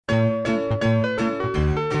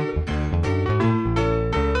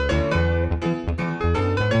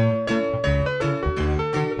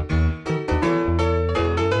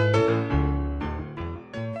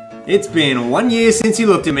It's been 1 year since you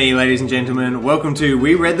looked at me, ladies and gentlemen. Welcome to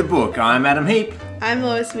We Read the Book. I'm Adam Heap. I'm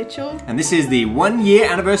Lois Mitchell. And this is the 1 year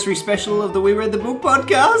anniversary special of the We Read the Book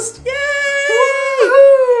podcast. Yay!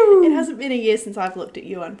 It hasn't been a year since I've looked at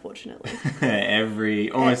you, unfortunately.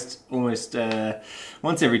 Almost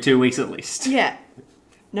once every 2 weeks at least. Yeah.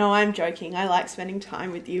 No, I'm joking. I like spending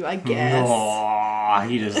time with you, I guess. Oh,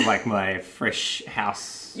 you just like my fresh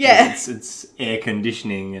house. Yeah. It's air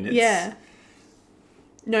conditioning and it's... Yeah.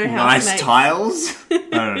 No nice housemates. Tiles. I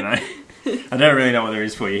don't know. I don't really know what there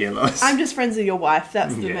is for you here, Lois. I'm just friends with your wife.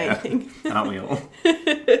 That's the main thing. Aren't we all?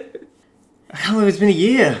 I can't believe it's been a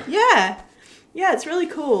year. Yeah. Yeah, it's really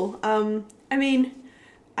cool. I mean,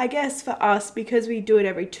 I guess for us, because we do it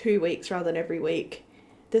every 2 weeks rather than every week,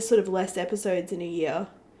 there's sort of less episodes in a year.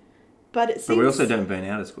 But it seems... But we also don't burn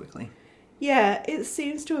out as quickly. Yeah, it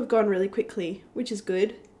seems to have gone really quickly, which is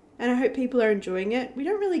good. And I hope people are enjoying it. We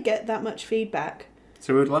don't really get that much feedback.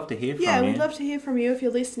 So we'd love to hear from you. Yeah, we'd love to hear from you if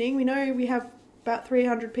you're listening. We know we have about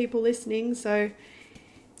 300 people listening, so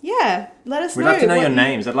yeah, let us know. We'd love to know your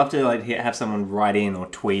names. I'd love to have someone write in or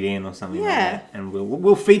tweet in or something like that. And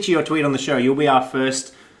we'll feature your tweet on the show. You'll be our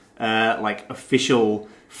first official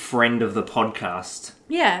friend of the podcast.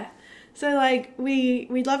 Yeah. So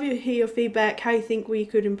we'd love to hear your feedback, how you think we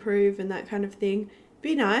could improve and that kind of thing.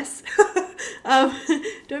 Be nice.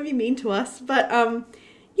 Don't be mean to us, but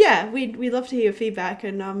yeah, we'd love to hear your feedback,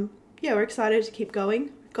 and we're excited to keep going.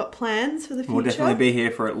 We've got plans for the future. We'll definitely be here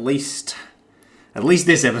for at least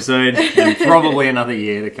this episode, and probably another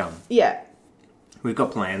year to come. Yeah. We've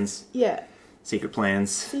got plans. Yeah. Secret plans.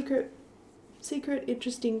 Secret,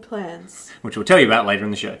 interesting plans. Which we'll tell you about later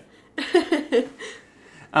in the show.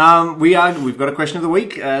 We've got a question of the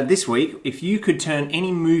week. This week, if you could turn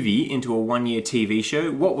any movie into a 1 year TV show,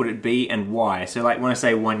 what would it be and why? So when I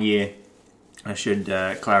say 1 year, I should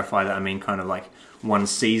clarify that I mean kind of like one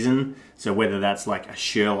season. So whether that's like a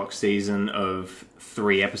Sherlock season of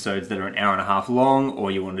 3 episodes that are an hour and a half long,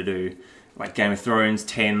 or you want to do like Game of Thrones,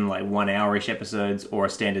 10 like 1 hour-ish episodes, or a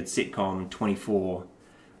standard sitcom, 24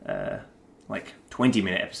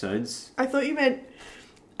 20-minute episodes. I thought you meant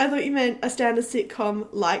a standard sitcom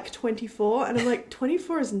like 24, and I'm like,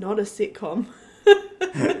 24 is not a sitcom.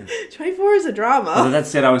 24 is a drama. Well, that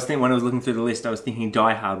said, when I was looking through the list, I was thinking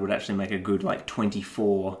Die Hard would actually make a good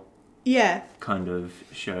 24 kind of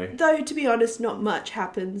show. Though, to be honest, not much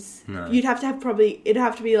happens. No. It'd have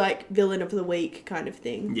to be like villain of the week kind of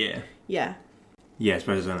thing. Yeah. Yeah. Yeah, I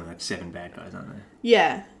suppose there's only 7 bad guys, aren't there?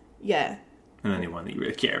 Yeah. Yeah. And only one that you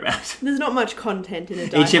really care about. There's not much content in a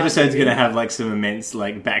Die Hard Each episode's movie. going to have some immense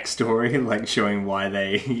backstory, showing why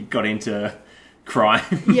they got into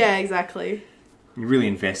crime. Yeah, exactly. You really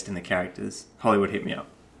invest in the characters. Hollywood, hit me up.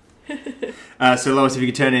 So Lois, if you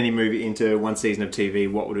could turn any movie into one season of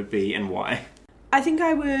TV, what would it be and why? I think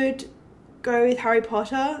I would go with Harry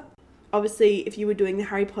Potter. Obviously, if you were doing the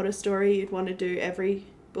Harry Potter story, you'd want to do every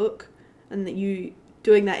book, and that you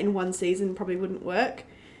doing that in one season probably wouldn't work.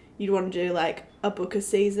 You'd want to do a book a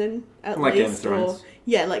season at least, Game of Thrones.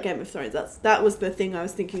 Or like Game of Thrones. That was the thing I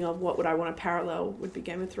was thinking of. What would I want to parallel? Would be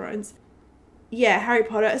Game of Thrones. Yeah, Harry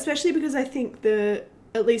Potter, especially because I think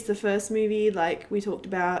at least the first movie, like we talked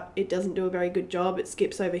about, it doesn't do a very good job. It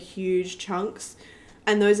skips over huge chunks,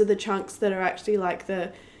 and those are the chunks that are actually like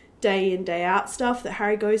the day in, day out stuff that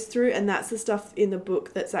Harry goes through, and that's the stuff in the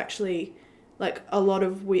book that's actually a lot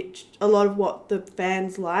of what the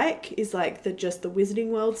fans like is just the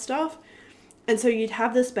Wizarding World stuff. And so you'd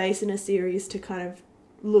have the space in a series to kind of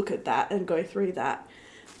look at that and go through that.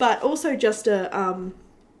 But also just a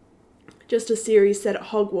series set at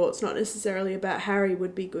Hogwarts, not necessarily about Harry,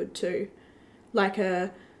 would be good too. Like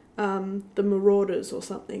the Marauders or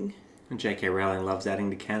something. And J.K. Rowling loves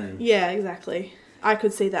adding to canon. Yeah, exactly. I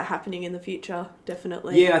could see that happening in the future,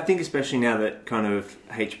 definitely. Yeah, I think especially now that kind of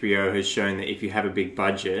HBO has shown that if you have a big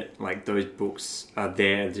budget, those books are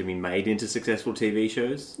there to be made into successful TV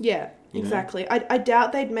shows. Yeah, exactly. I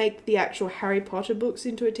doubt they'd make the actual Harry Potter books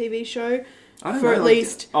into a TV show. I don't for know, at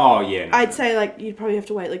least... Oh, yeah. No, I'd say, you'd probably have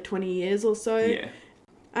to wait, 20 years or so. Yeah.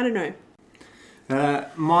 I don't know.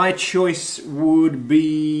 My choice would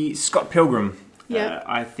be Scott Pilgrim. Yeah.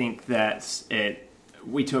 I think that's it.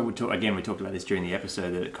 We talked about this during the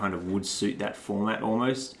episode, that it kind of would suit that format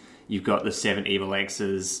almost. You've got the 7 evil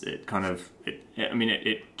exes. It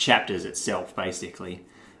chapters itself, basically.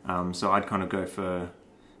 So I'd kind of go for,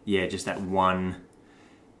 just that one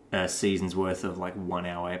season's worth of 1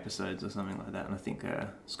 hour episodes or something like that. And I think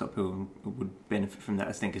Scott Pilgrim would benefit from that.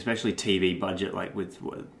 I think especially TV budget, with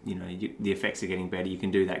the effects are getting better. You can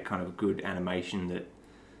do that kind of good animation that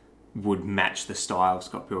would match the style of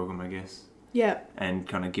Scott Pilgrim, I guess. Yeah. and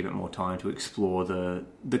kind of give it more time to explore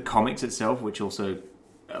the comics itself, which also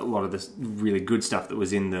a lot of this really good stuff that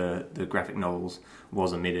was in the graphic novels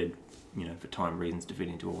was omitted, for time reasons to fit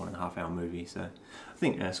into a 1.5 hour movie. So I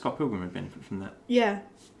think Scott Pilgrim would benefit from that. Yeah.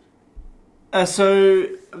 So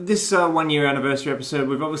this 1 year anniversary episode,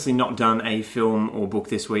 we've obviously not done a film or book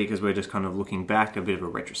this week as we're just kind of looking back, a bit of a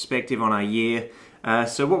retrospective on our year.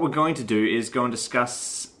 So what we're going to do is go and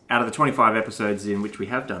discuss, out of the 25 episodes in which we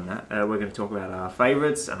have done that, we're going to talk about our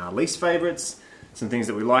favourites and our least favourites, some things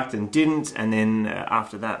that we liked and didn't, and then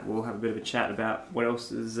after that we'll have a bit of a chat about what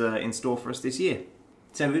else is in store for us this year.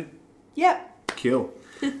 Sound good? Yep. Cool.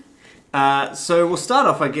 So we'll start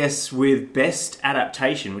off, I guess, with Best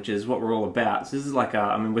Adaptation, which is what we're all about. So this is like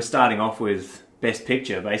we're starting off with Best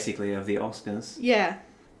Picture, basically, of the Oscars. Yeah.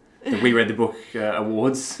 The We Read the Book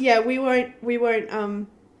awards. Yeah, we won't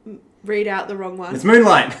read out the wrong one. It's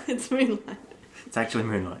Moonlight. It's Moonlight. It's actually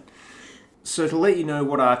Moonlight. So to let you know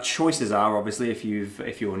what our choices are, obviously, if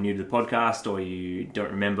you're new to the podcast or you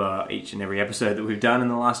don't remember each and every episode that we've done in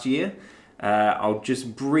the last year, I'll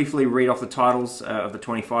just briefly read off the titles of the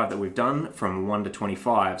 25 that we've done from 1 to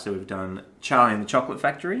 25. So we've done Charlie and the Chocolate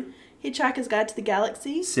Factory, Hitchhiker's Guide to the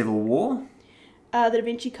Galaxy, Civil War, The Da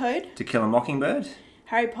Vinci Code, To Kill a Mockingbird,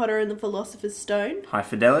 Harry Potter and the Philosopher's Stone, High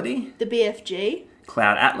Fidelity, The BFG,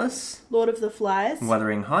 Cloud Atlas, Lord of the Flies,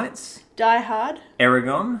 Wuthering Heights, Die Hard,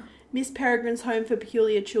 Eragon, Miss Peregrine's Home for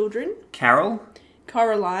Peculiar Children, Carol,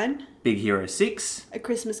 Coraline, Big Hero 6, A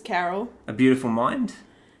Christmas Carol, A Beautiful Mind,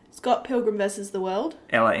 Scott Pilgrim vs. the World,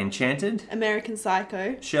 Ella Enchanted, American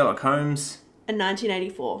Psycho, Sherlock Holmes, and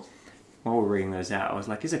 1984. While we're reading those out, I was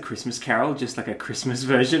like, is A Christmas Carol just like a Christmas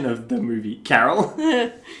version of the movie Carol?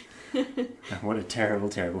 What a terrible,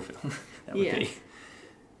 terrible film that would be.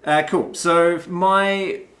 Cool. So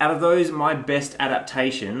out of those, my best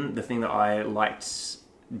adaptation, the thing that I liked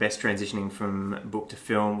best transitioning from book to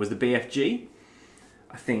film, was the BFG.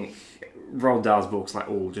 I think Roald Dahl's books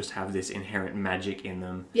all just have this inherent magic in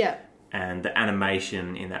them. Yeah. And the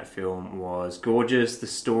animation in that film was gorgeous. The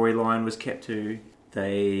storyline was kept to.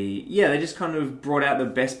 They just kind of brought out the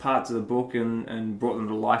best parts of the book and brought them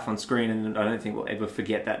to life on screen. And I don't think we'll ever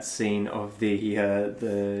forget that scene of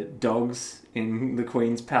the dogs in the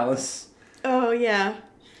Queen's palace. Oh yeah.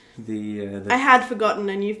 I had forgotten,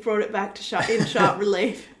 and you've brought it back to in sharp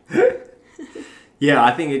relief. Yeah,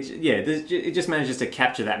 I think it just manages to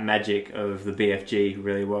capture that magic of the BFG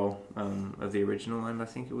really well, of the original, and I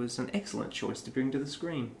think it was an excellent choice to bring to the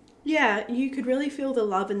screen. Yeah, you could really feel the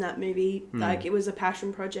love in that movie. Like, it was a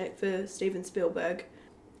passion project for Steven Spielberg.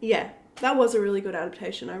 Yeah, that was a really good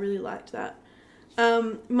adaptation. I really liked that.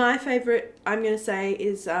 My favourite, I'm going to say,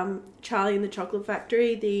 is Charlie and the Chocolate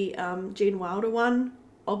Factory, the Gene Wilder one,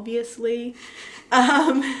 obviously.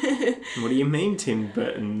 What do you mean Tim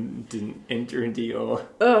Burton didn't enter into your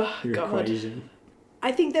equation?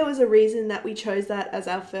 I think there was a reason that we chose that as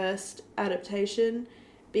our first adaptation,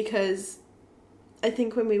 because I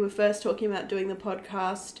think when we were first talking about doing the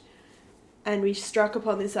podcast and we struck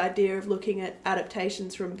upon this idea of looking at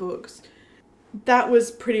adaptations from books, that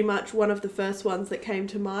was pretty much one of the first ones that came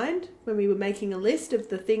to mind when we were making a list of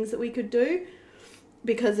the things that we could do,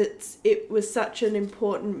 because it was such an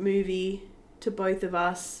important movie to both of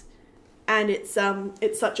us, and it's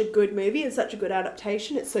such a good movie and such a good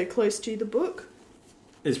adaptation. It's so close to the book.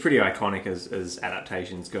 It's pretty iconic as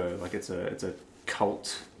adaptations go. Like, it's a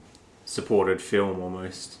cult supported film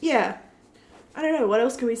almost. Yeah. I don't know, what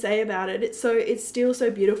else can we say about it? It's still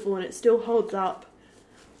so beautiful, and it still holds up.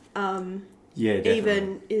 Yeah, definitely.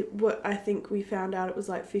 Even what I think we found out, it was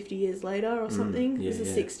like 50 years later or something. It was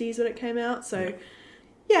the 60s when it came out. So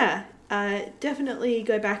definitely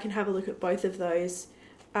go back and have a look at both of those.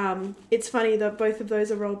 It's funny that both of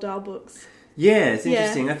those are Roald Dahl books. Yeah, it's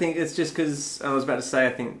interesting. I think it's just because I was about to say,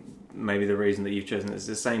 I think maybe the reason that you've chosen it's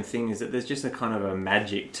the same thing, is that there's just a kind of a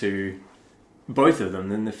magic to both of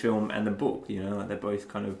them in the film and the book. Like they both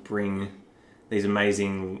kind of bring these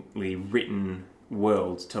amazingly written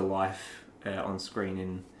worlds to life on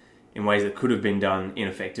screen in ways that could have been done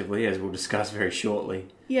ineffectively, as we'll discuss very shortly.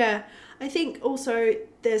 Yeah, I think also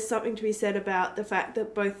there's something to be said about the fact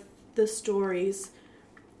that both the stories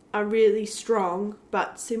are really strong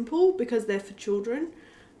but simple, because they're for children.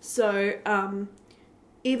 So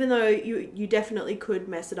even though you definitely could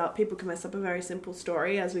mess it up, people can mess up a very simple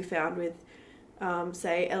story, as we found with,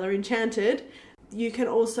 say, Ella Enchanted, you can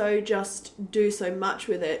also just do so much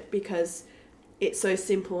with it because it's so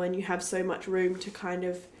simple and you have so much room to kind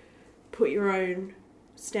of put your own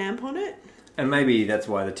stamp on it. And maybe that's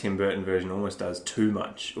why the Tim Burton version almost does too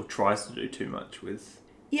much, or tries to do too much with...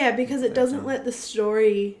 Yeah, because it doesn't let the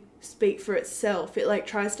story speak for itself. It like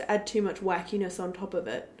tries to add too much wackiness on top of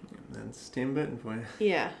it. That's Tim Burton for you.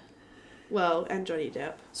 Yeah. Well, and Johnny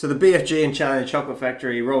Depp. So the BFG and Charlie and the Chocolate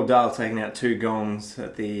Factory, Roald Dahl taking out 2 gongs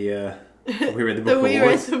at the We Read the Book We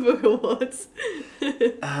Awards. Read the Book Awards.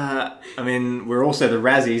 I mean, we're also the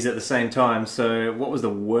Razzies at the same time, so what was the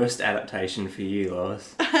worst adaptation for you,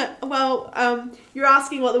 Lois? Well, you're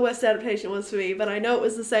asking what the worst adaptation was for me, but I know it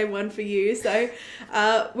was the same one for you, so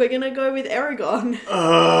we're going to go with Eragon.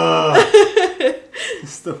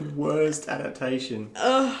 It's the worst adaptation.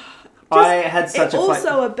 I had such it's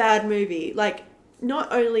also a bad movie. Like,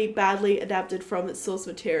 not only badly adapted from its source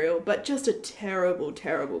material, but just a terrible,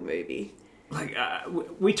 terrible movie. Like,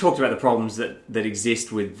 we talked about the problems that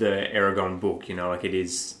exist with the Eragon book, you know, like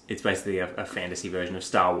it's basically a fantasy version of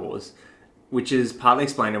Star Wars, which is partly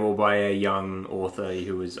explainable by a young author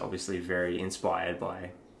who was obviously very inspired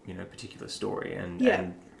by, you know, a particular story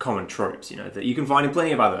and common tropes, you know, that you can find in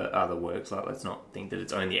plenty of other works. Like, let's not think that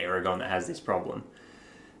it's only Eragon that has this problem.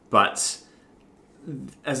 But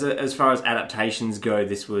as far as adaptations go,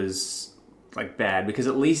 this was like bad, because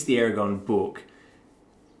at least the Eragon book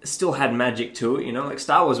still had magic to it, you know, like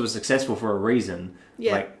Star Wars was successful for a reason.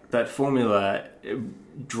 Yeah. Like, that formula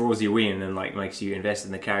draws you in and like makes you invest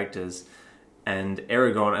in the characters. And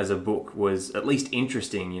Eragon as a book was at least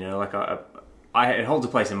interesting, you know, like it holds a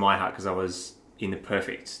place in my heart because I was in the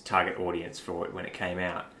perfect target audience for it when it came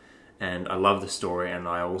out. And I love the story, and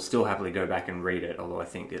I will still happily go back and read it, although I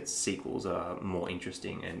think its sequels are more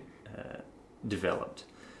interesting and developed.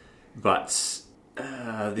 But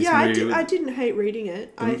this movie... I didn't hate reading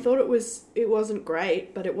it. I thought it wasn't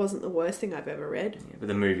great, but it wasn't the worst thing I've ever read. Yeah, but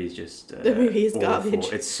the movie is just the movie is awful.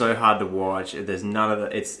 garbage. It's so hard to watch. There's none of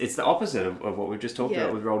the... It's the opposite of what we've just talked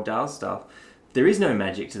about with Roald Dahl stuff. There is no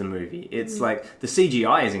magic to the movie. It's like, the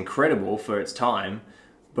CGI is incredible for its time,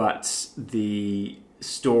 but the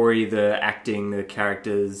story, the acting, the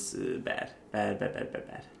characters, bad.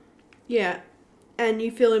 Yeah, and you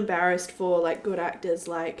feel embarrassed for like good actors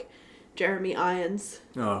like Jeremy Irons.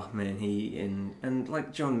 Oh man, he and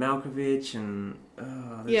like John Malkovich and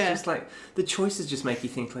it's just like the choices just make you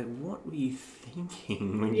think like, what were you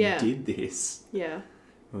thinking when you did this? Yeah,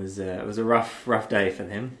 it was a rough day for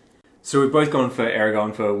them. So we've both gone for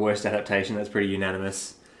Eragon for worst adaptation. That's pretty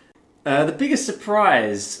unanimous. The biggest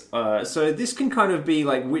surprise. So this can kind of be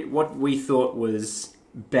like what we thought was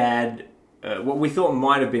bad. What we thought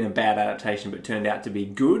might have been a bad adaptation, but turned out to be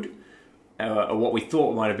good. Or what we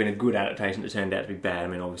thought might have been a good adaptation that turned out to be bad. I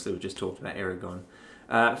mean, obviously, we just talked about Eragon.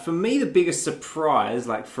 For me, the biggest surprise,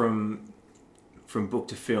 like from book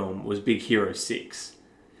to film, was Big Hero 6.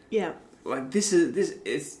 Yeah. Like,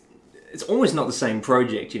 it's almost not the same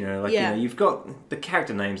project, you know. Like, you know, you've got the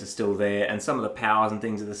character names are still there, and some of the powers and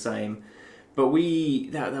things are the same. But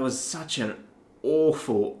that was such an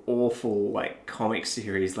awful like comic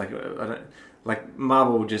series. Like, like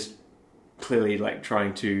Marvel just clearly like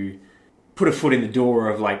trying to put a foot in the door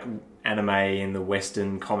of like anime in the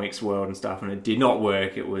Western comics world and stuff, and it did not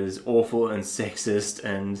work. It was awful and sexist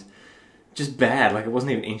and just bad. Like, it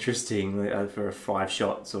wasn't even interesting for a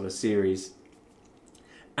 5-shot sort of series.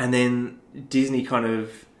 And then Disney kind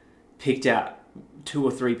of picked out 2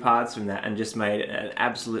 or 3 parts from that and just made an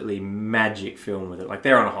absolutely magic film with it. Like,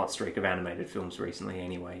 they're on a hot streak of animated films recently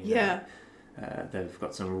anyway. You know? They've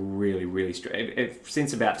got some really, really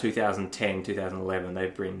since about 2010, 2011,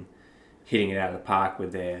 they've been hitting it out of the park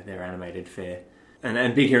with their animated fare.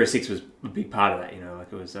 And Big Hero 6 was a big part of that, you know.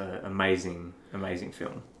 Like, it was an amazing, amazing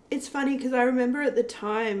film. It's funny because I remember at the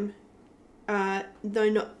time,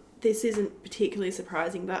 this isn't particularly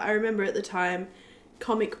surprising, but I remember at the time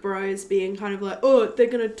Comic Bros being kind of like, oh, they're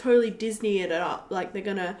going to totally Disney it up. Like, they're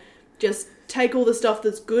going to just take all the stuff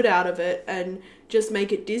that's good out of it and just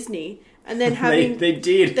make it Disney. And then having... they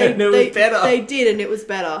did, and it was better. They did, and it was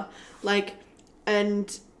better. Like,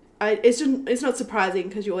 and it's not surprising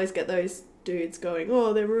because you always get those dudes going,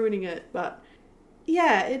 oh, they're ruining it. But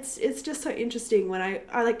yeah, it's just so interesting when I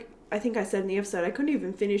think I said in the episode, I couldn't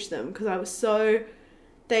even finish them because I was so...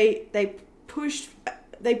 They pushed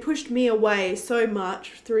me away so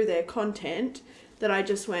much through their content that I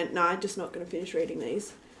just went, no, I'm just not going to finish reading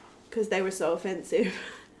these because they were so offensive.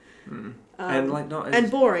 And like not as, and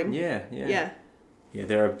boring. Yeah.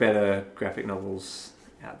 There are better graphic novels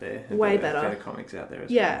out there. Way better comics out there as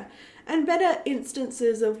well. Yeah, and better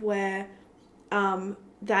instances of where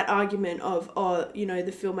that argument of, oh, you know,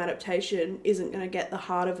 the film adaptation isn't going to get the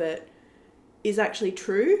heart of it is actually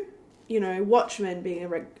true. You know, Watchmen being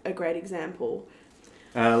a great example.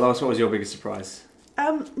 Lois, what was your biggest surprise?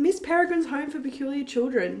 Miss Peregrine's Home for Peculiar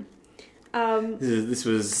Children. This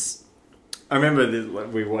was I remember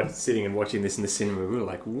we were sitting and watching this in the cinema. We were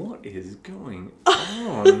like, "What is going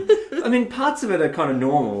on?" I mean, parts of it are kind of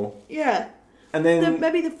normal. Yeah. And then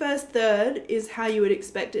maybe the first third is how you would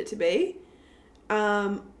expect it to be.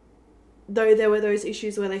 Though there were those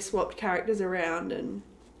issues where they swapped characters around and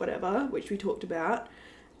whatever, which we talked about.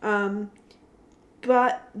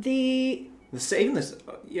 But even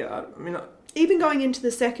going into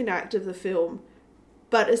the second act of the film,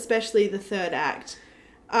 but especially the third act,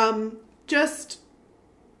 just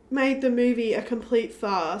made the movie a complete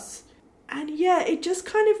farce. And yeah, it just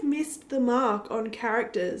kind of missed the mark on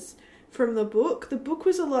characters from the book. The book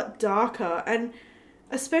was a lot darker, and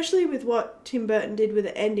especially with what Tim Burton did with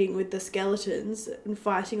the ending with the skeletons and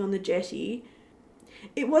fighting on the jetty,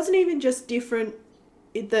 it wasn't even just different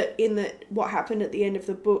in that what happened at the end of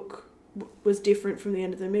the book was different from the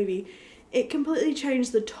end of the movie. It completely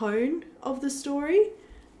changed the tone of the story,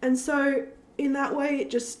 and so in that way it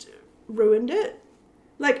just ruined it.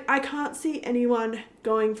 Like, I can't see anyone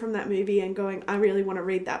going from that movie and going, I really want to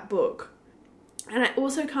read that book. And I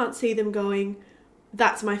also can't see them going,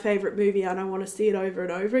 that's my favourite movie and I want to see it over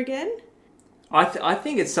and over again. I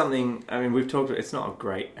think it's something, I mean, we've talked about, it's not a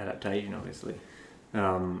great adaptation, obviously.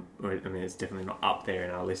 I mean, it's definitely not up there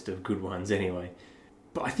in our list of good ones anyway.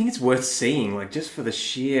 But I think it's worth seeing, like, just for the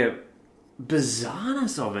sheer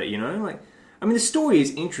bizarreness of it, you know? Like, I mean, the story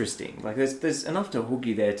is interesting. Like, there's enough to hook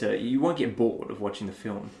you there you won't get bored of watching the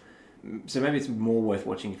film. So maybe it's more worth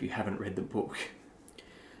watching if you haven't read the book.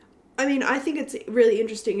 I mean, I think it's really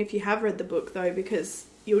interesting if you have read the book, though, because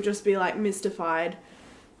you'll just be, like, mystified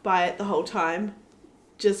by it the whole time.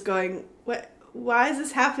 Just going, why is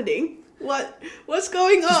this happening? What's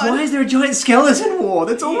going on? Why is there a giant skeleton war?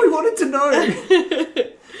 That's all we wanted to know.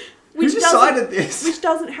 Who decided this? Which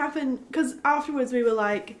doesn't happen, because afterwards we were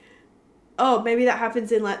like, oh, maybe that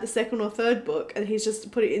happens in, like, the second or third book, and he's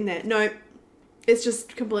just put it in there. No, it's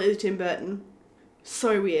just completely Tim Burton.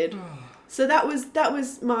 So weird. So that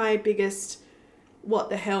was my biggest what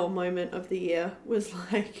the hell moment of the year, was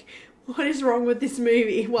like, what is wrong with this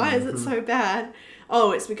movie? Why is it so bad?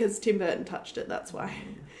 Oh, it's because Tim Burton touched it, that's why.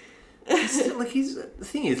 Like, the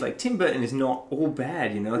thing is, like, Tim Burton is not all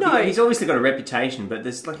bad, you know? Like, no. He's obviously got a reputation, but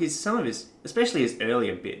there's, like, some of his, especially his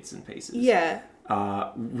earlier bits and pieces. Yeah.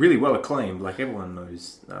 Are really well acclaimed. Like, everyone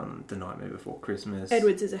knows The Nightmare Before Christmas.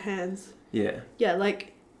 Edward Scissorhands. Yeah. Yeah,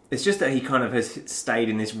 like... It's just that he kind of has stayed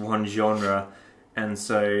in this one genre, and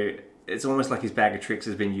so it's almost like his bag of tricks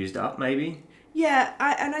has been used up, maybe. Yeah,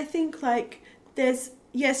 I think, like,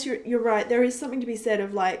 yes, you're right, there is something to be said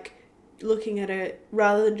of, like, looking at it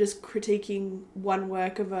rather than just critiquing one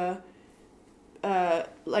work of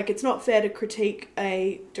like, it's not fair to critique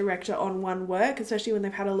a director on one work, especially when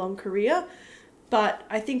they've had a long career. But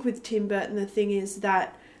I think with Tim Burton, the thing is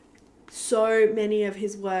that so many of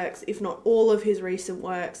his works, if not all of his recent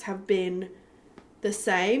works, have been the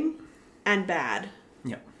same and bad.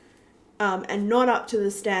 Yeah. And not up to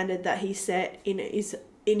the standard that he set in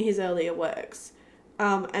his earlier works.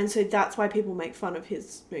 And so that's why people make fun of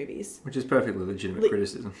his movies. Which is perfectly legitimate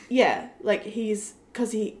criticism. Yeah, like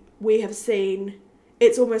we have seen,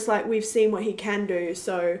 it's almost like we've seen what he can do,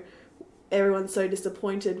 so everyone's so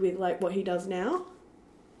disappointed with, like, what he does now.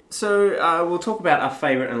 So we'll talk about our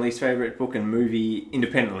favourite and least favourite book and movie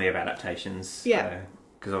independently of adaptations. Yeah.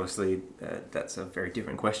 Because obviously that's a very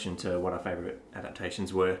different question to what our favourite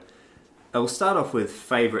adaptations were. I'll start off with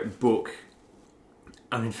favourite book.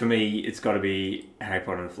 I mean, for me, it's got to be Harry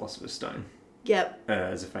Potter and the Philosopher's Stone. Yep.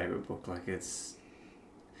 As a favourite book. Like, it's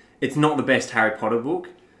not the best Harry Potter book,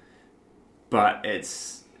 but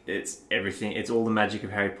it's everything. It's all the magic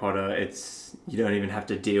of Harry Potter. You don't even have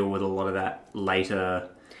to deal with a lot of that later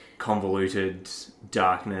convoluted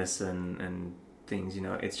darkness and things, you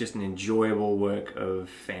know. It's just an enjoyable work of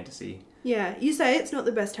fantasy. Yeah, you say it's not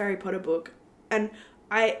the best Harry Potter book, and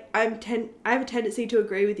I have a tendency to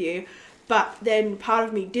agree with you, but then part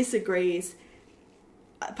of me disagrees.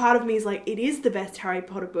 Part of me is like, it is the best Harry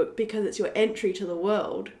Potter book because it's your entry to the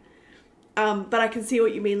world. But I can see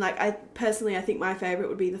what you mean. Like, I think my favourite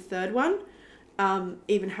would be the third one. I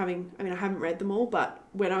haven't read them all, but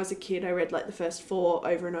when I was a kid, I read, like, the first 4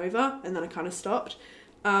 over and over, and then I kind of stopped.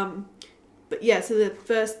 But yeah, so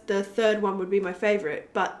the third one would be my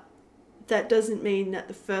favourite, but that doesn't mean that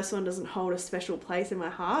the first one doesn't hold a special place in my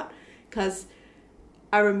heart, because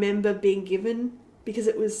I remember being given, because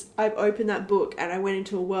I opened that book and I went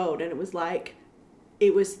into a world and it was like,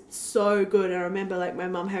 it was so good. I remember, like, my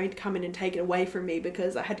mum having to come in and take it away from me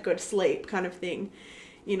because I had to go to sleep, kind of thing,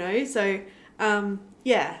 you know? So,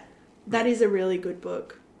 yeah, that is a really good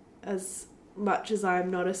book, as much as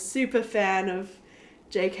I'm not a super fan of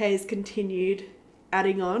JK's continued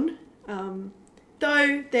adding on.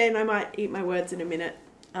 Though then I might eat my words in a minute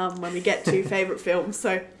when we get to favourite films.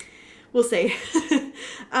 So we'll see. So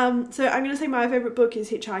I'm going to say my favourite book is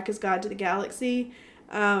Hitchhiker's Guide to the Galaxy.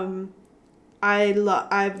 I've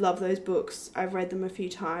loved those books. I've read them a few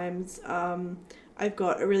times. I've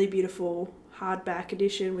got a really beautiful hardback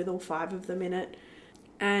edition with all 5 of them in it.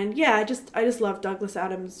 And yeah, I just love Douglas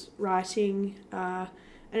Adams' writing. And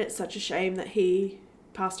it's such a shame that he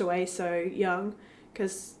passed away so young,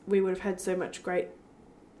 because we would have had so much great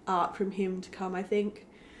art from him to come, I think.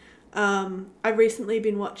 I've recently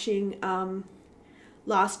been watching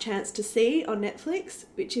Last Chance to See on Netflix,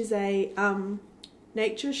 which is a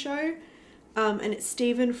nature show. And it's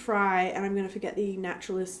Stephen Fry, and I'm going to forget the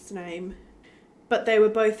naturalist's name. But they were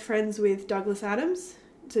both friends with Douglas Adams.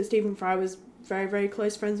 So Stephen Fry was very, very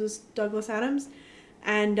close friends with Douglas Adams.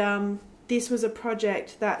 And this was a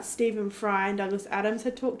project that Stephen Fry and Douglas Adams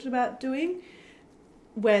had talked about doing,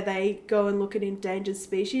 where they go and look at endangered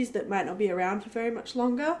species that might not be around for very much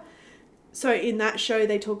longer. So in that show,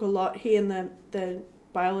 they talk a lot, he and the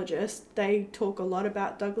biologist, they talk a lot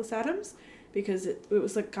about Douglas Adams, because it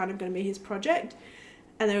was like kind of going to be his project,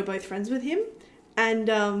 and they were both friends with him.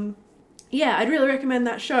 And yeah, I'd really recommend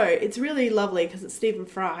that show. It's really lovely because it's Stephen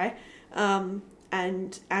Fry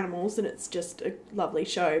and animals, and it's just a lovely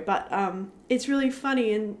show. But it's really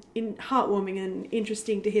funny and heartwarming and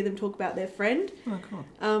interesting to hear them talk about their friend. Oh,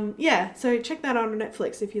 cool. Yeah, so check that out on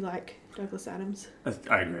Netflix if you like Douglas Adams.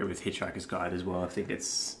 I agree with Hitchhiker's Guide as well. I think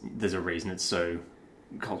there's a reason it's so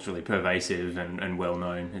culturally pervasive and well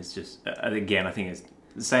known. It's just, again, I think it's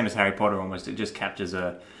the same as Harry Potter almost. It just captures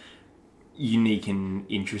a unique and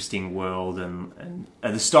interesting world, and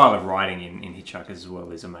the style of writing in Hitchhiker's as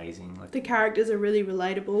well is amazing. Like, the characters are really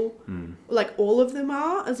relatable. Like all of them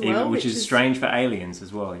are as well, which is strange for aliens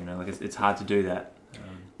as well. You know, like it's hard to do that.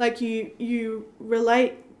 Like you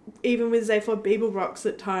relate even with Zaphod Beeblebrox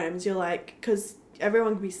at times. You're like, because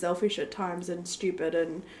everyone can be selfish at times and stupid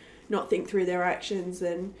and not think through their actions.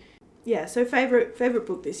 And yeah, so favourite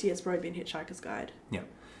book this year has probably been Hitchhiker's Guide. Yeah.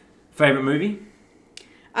 Favourite movie?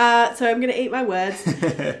 So I'm going to eat my words.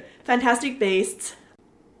 Fantastic Beasts.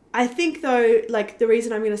 I think though, like the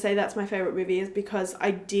reason I'm going to say that's my favourite movie is because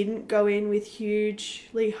I didn't go in with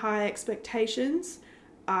hugely high expectations.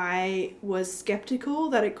 I was sceptical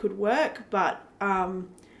that it could work, but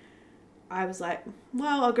I was like,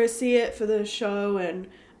 well, I'll go see it for the show and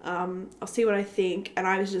I'll see what I think. And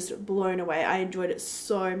I was just blown away. I enjoyed it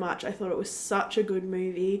so much. I thought it was such a good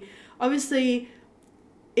movie. Obviously,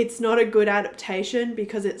 it's not a good adaptation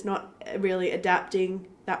because it's not really adapting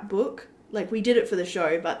that book. Like, we did it for the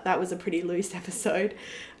show, but that was a pretty loose episode.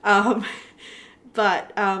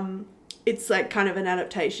 But it's like kind of an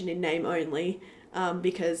adaptation in name only,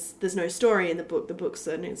 because there's no story in the book. The book's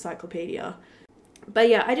an encyclopedia. But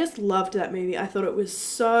yeah, I just loved that movie. I thought it was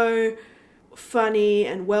so funny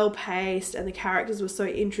and well-paced, and the characters were so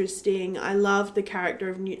interesting. I loved the character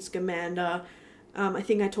of Newt Scamander. I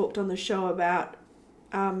think I talked on the show about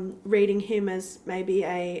reading him as maybe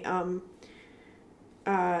a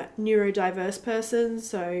neurodiverse person,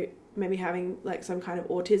 so maybe having like some kind of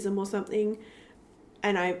autism or something.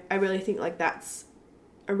 And I really think like that's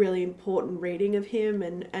a really important reading of him,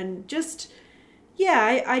 and just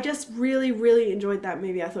yeah, I just really, really enjoyed that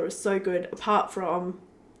movie. I thought it was so good, apart from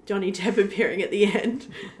Johnny Depp appearing at the end.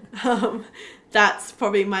 That's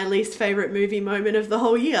probably my least favourite movie moment of the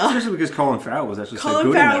whole year. Especially because Colin Farrell was actually so good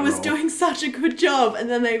Colin Farrell in that was role. doing such a good job, and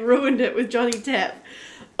then they ruined it with Johnny Depp.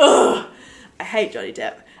 Ugh! I hate Johnny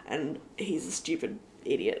Depp, and he's a stupid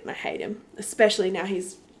idiot, and I hate him. Especially now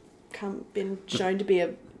he's been shown to be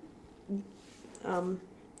a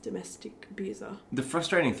domestic abuser. The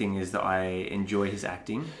frustrating thing is that I enjoy his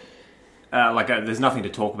acting. There's nothing to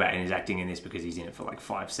talk about in his acting in this because he's in it for like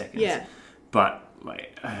 5 seconds. Yeah. But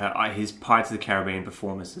his Pirates of the Caribbean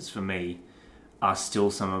performances for me are still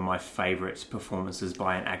some of my favourite performances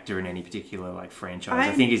by an actor in any particular like franchise.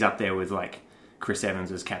 I think he's up there with like Chris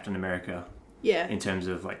Evans as Captain America. Yeah. In terms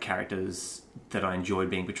of like characters that I enjoyed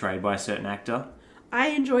being portrayed by a certain actor. I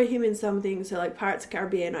enjoy him in some things. So like Pirates of the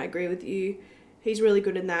Caribbean, I agree with you. He's really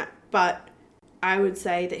good in that. But I would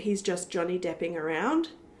say that he's just Johnny Depping around.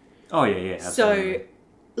 Oh, yeah, absolutely. So,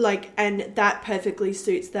 like, and that perfectly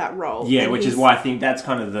suits that role. Yeah, and which is why I think that's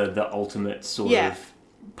kind of the ultimate sort of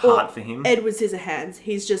part for him. Edward Scissorhands,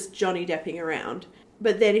 he's just Johnny Depping around.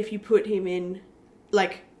 But then if you put him in,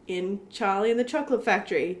 like, in Charlie and the Chocolate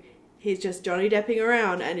Factory, he's just Johnny Depping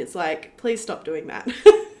around, and it's like, please stop doing that.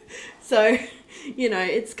 So, you know,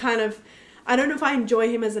 it's kind of, I don't know if I enjoy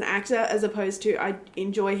him as an actor as opposed to I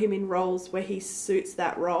enjoy him in roles where he suits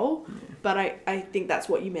that role, but I think that's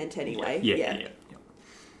what you meant anyway. Yeah.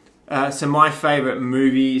 So my favourite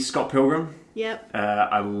movie, Scott Pilgrim. Yep.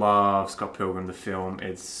 I love Scott Pilgrim, the film.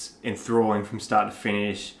 It's enthralling from start to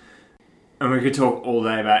finish. And we could talk all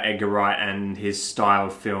day about Edgar Wright and his style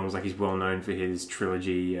of films. Like, he's well known for his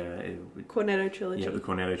trilogy. Cornetto trilogy. Yeah, the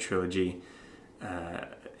Cornetto trilogy.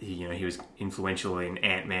 He was influential in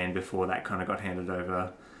Ant-Man before that kind of got handed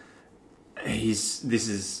over. This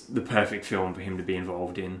is the perfect film for him to be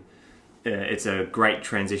involved in. It's a great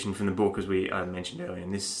transition from the book, as I mentioned earlier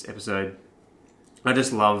in this episode. I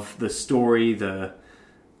just love the story.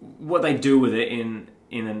 What they do with it in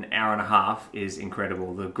an hour and a half is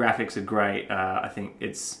incredible. The graphics are great. I think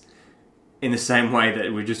it's in the same way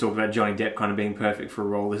that we just talked about Johnny Depp kind of being perfect for a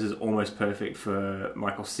role. This is almost perfect for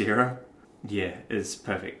Michael Cera. Yeah, it's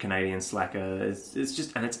perfect. Canadian slacker. It's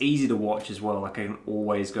just, and it's easy to watch as well. Like, I can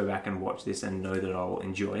always go back and watch this and know that I'll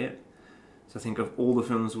enjoy it. So I think of all the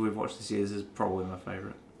films we've watched this year, this is probably my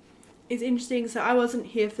favourite. It's interesting. So I wasn't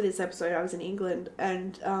here for this episode. I was in England,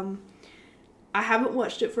 and I haven't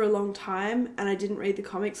watched it for a long time, and I didn't read the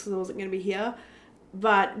comics because I wasn't going to be here.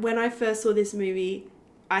 But when I first saw this movie,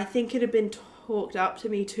 I think it had been talked up to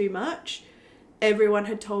me too much. Everyone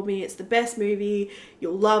had told me it's the best movie,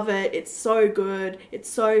 you'll love it, it's so good, it's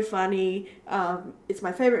so funny, it's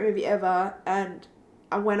my favourite movie ever. And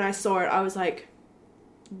when I saw it, I was like,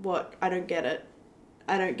 what? I don't get it.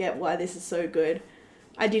 I don't get why this is so good.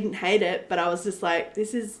 I didn't hate it, but I was just like,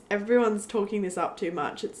 everyone's talking this up too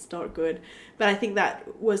much, it's not good. But I think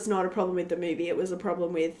that was not a problem with the movie, it was a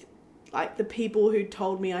problem with, like, the people who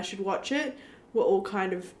told me I should watch it were all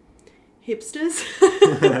kind of hipsters.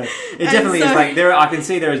 It definitely is, like, I can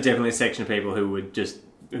see there is definitely a section of people who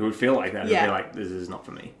would feel like that, yeah. And be like, this is not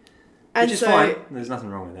for me. And which is fine, there's nothing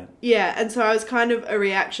wrong with that. Yeah, and so I was kind of a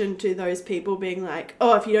reaction to those people being like,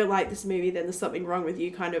 oh, if you don't like this movie, then there's something wrong with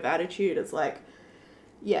you kind of attitude. It's like,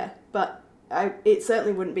 yeah, but it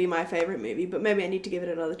certainly wouldn't be my favourite movie, but maybe I need to give it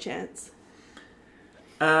another chance.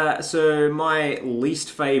 So my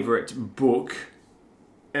least favourite book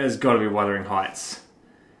has got to be Wuthering Heights.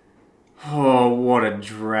 Oh, what a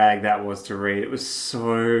drag that was to read. It was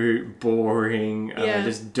so boring. Yeah. I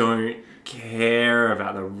just don't care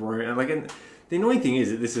about the room. Like, and the annoying thing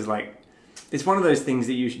is that this is like, it's one of those things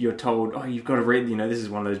that you're told, oh, you've got to read, this is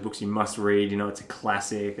one of those books you must read, it's a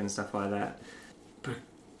classic and stuff like that. But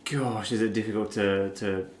gosh, is it difficult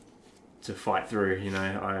to fight through,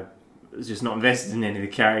 I was just not invested in any of the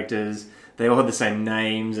characters. They all had the same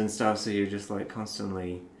names and stuff, so you're just like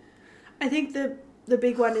constantly... I think the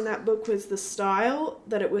big one in that book was the style,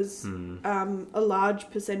 that it was a large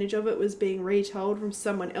percentage of it was being retold from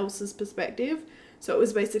someone else's perspective. So it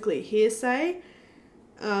was basically hearsay,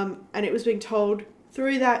 and it was being told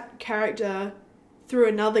through that character, through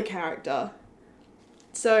another character.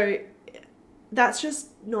 So that's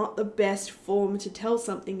just not the best form to tell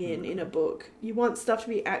something in a book. You want stuff to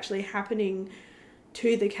be actually happening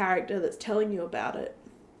to the character that's telling you about it.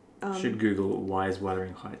 Should Google why is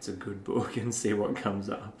Wuthering Heights a good book and see what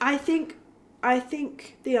comes up. I think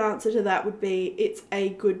the answer to that would be it's a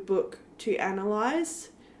good book to analyse.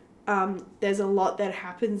 There's a lot that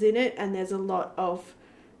happens in it, and there's a lot of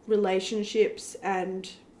relationships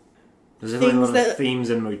and there's definitely a lot of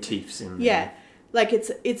themes and motifs in there. Yeah, like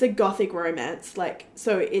it's a gothic romance, like,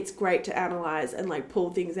 so it's great to analyse and like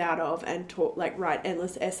pull things out of and talk, like write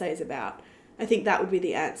endless essays about. I think that would be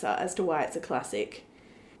the answer as to why it's a classic.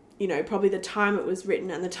 Probably the time it was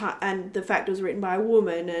written and the fact it was written by a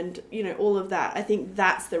woman and, all of that. I think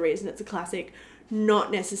that's the reason it's a classic,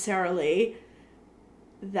 not necessarily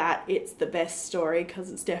that it's the best story,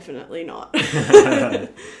 because it's definitely not. And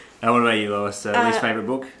what about you, Lois? Least favourite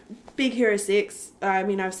book? Big Hero 6. I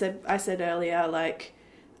mean, I said earlier, like,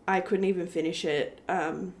 I couldn't even finish it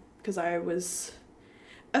because I was...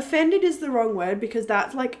 Offended is the wrong word, because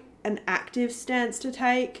that's like an active stance to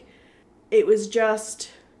take.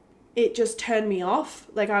 It just turned me off.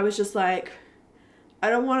 Like, I was just like, I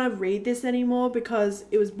don't want to read this anymore because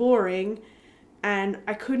it was boring and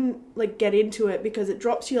I couldn't, like, get into it because it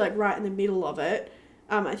drops you, like, right in the middle of it.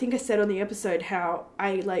 I think I said on the episode how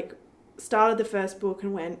I, like, started the first book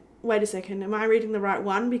and went, wait a second, am I reading the right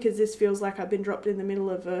one? Because this feels like I've been dropped in the middle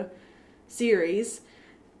of a series.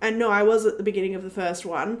 And no, I was at the beginning of the first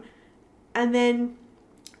one. And then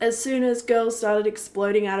as soon as girls started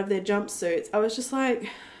exploding out of their jumpsuits, I was just like...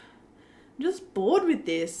 I'm just bored with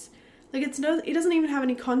this. Like, it doesn't even have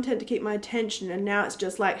any content to keep my attention, and now it's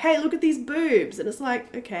just like, hey, look at these boobs, and it's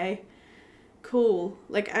like, okay, cool.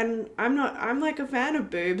 Like, and I'm like a fan of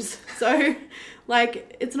boobs, so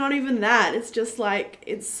like, it's not even that. It's just like,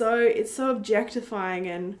 it's so objectifying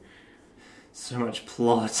and so much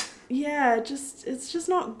plot. Yeah, it's just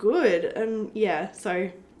not good. And yeah, so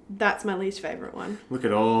That's my least favourite one. Look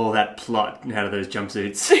at all that plot out of those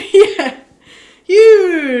jumpsuits. Yeah.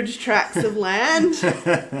 Huge tracts of land.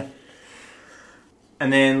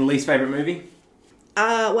 And then least favourite movie?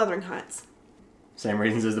 Wuthering Heights. Same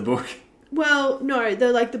reasons as the book. Well, no,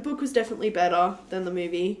 the book was definitely better than the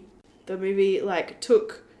movie. The movie,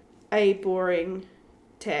 took a boring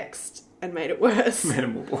text and made it worse. Made it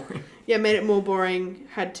more boring. Yeah, made it more boring,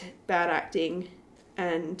 had bad acting,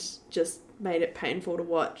 and just made it painful to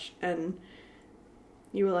watch. And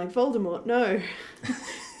you were like, Voldemort, no.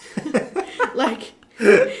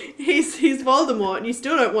 He's Voldemort, and you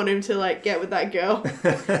still don't want him to, get with that girl.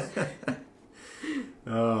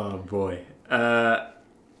 Oh, boy.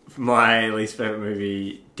 My least favourite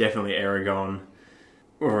movie, definitely Eragon.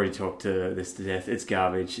 We've already talked to this to death. It's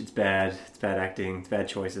garbage. It's bad. It's bad acting. It's bad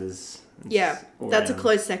choices. It's that's a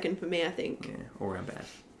close second for me, I think. Yeah, all around bad.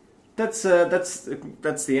 That's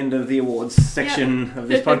the end of the awards section of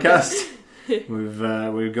this podcast.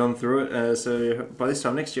 We've gone through it. So by this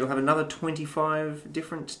time next year, we'll have another 25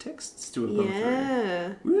 different texts to have gone through.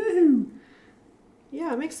 Yeah. Woohoo!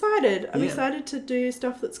 Yeah, I'm excited. I'm excited to do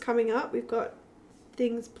stuff that's coming up. We've got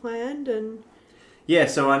things planned and... Yeah,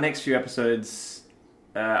 so our next few episodes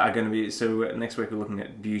are going to be... So next week we're looking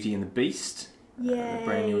at Beauty and the Beast. Yeah. A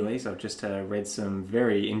brand new release. I've just read some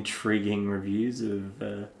very intriguing reviews of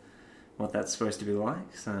what that's supposed to be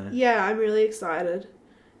like. So yeah, I'm really excited.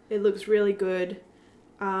 It looks really good.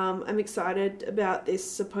 I'm excited about this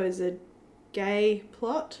supposed gay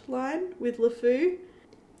plot line with LeFou.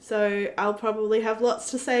 So I'll probably have lots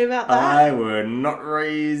to say about that. I would not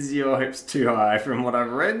raise your hopes too high from what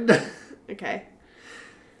I've read. Okay.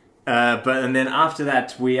 And then after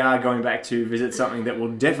that, we are going back to visit something that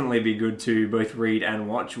will definitely be good to both read and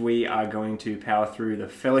watch. We are going to power through The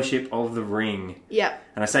Fellowship of the Ring. Yeah.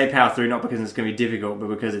 And I say power through not because it's going to be difficult, but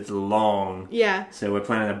because it's long. Yeah. So we're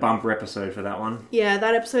planning a bumper episode for that one. Yeah,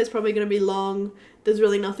 that episode's probably going to be long. There's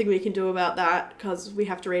really nothing we can do about that because we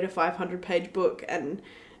have to read a 500-page book and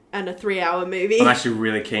a 3-hour movie. I'm actually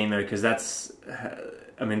really keen, though, because that's...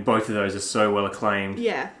 both of those are so well acclaimed.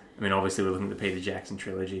 Yeah. Obviously, we're looking at the Peter Jackson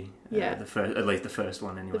trilogy. Yeah. At least the first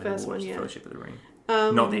one, anyway. The first one, yeah. Fellowship of the Ring.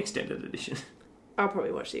 Not the extended edition. I'll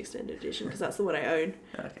probably watch the extended edition because that's the one I own.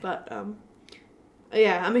 Okay. But,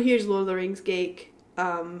 yeah, I'm a huge Lord of the Rings geek.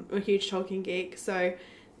 I'm a huge Tolkien geek. So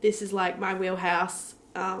this is like my wheelhouse.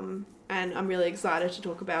 And I'm really excited to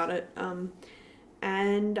talk about it.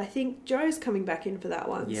 And I think Joe's coming back in for that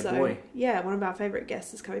one. Yeah, so, boy. Yeah, one of our favourite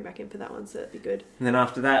guests is coming back in for that one, so that'd be good. And then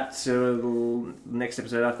after that, so the next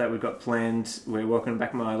episode after that we've got planned, we're welcoming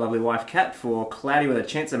back my lovely wife Kat for Cloudy with a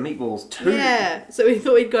Chance of Meatballs 2. Yeah, so we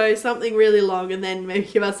thought we'd go something really long and then maybe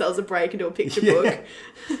give ourselves a break and do a picture book.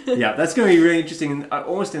 Yeah, that's going to be really interesting,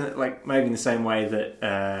 almost in maybe in the same way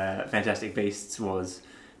that Fantastic Beasts was.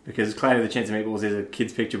 Because Cloudy with a Chance of Meatballs is a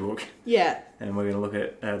kid's picture book. Yeah. And we're going to look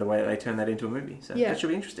at the way that they turn that into a movie. So that should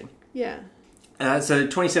be interesting. Yeah. So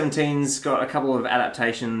 2017's got a couple of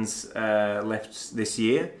adaptations left this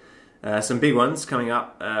year. Some big ones coming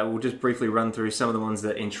up. We'll just briefly run through some of the ones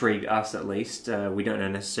that intrigued us at least. We don't know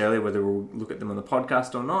necessarily whether we'll look at them on the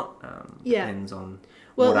podcast or not. Depends on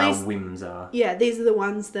what our whims are. Yeah, these are the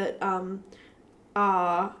ones that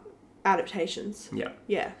are adaptations. Yeah.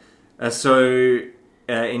 Yeah.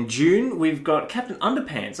 In June, we've got Captain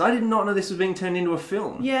Underpants. I did not know this was being turned into a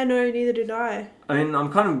film. Yeah, no, neither did I.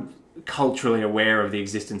 I'm kind of culturally aware of the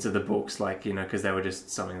existence of the books, because they were just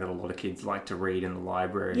something that a lot of kids like to read in the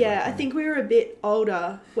library. Yeah, I think we were a bit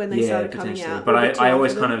older when they started coming out. But I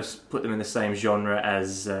always kind of put them in the same genre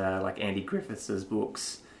as Andy Griffiths'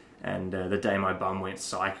 books and The Day My Bum Went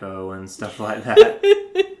Psycho and stuff like that.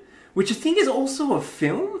 Which I think is also a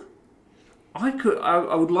film.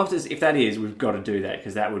 I would love to... If that is, we've got to do that,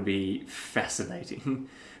 because that would be fascinating.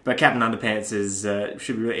 But Captain Underpants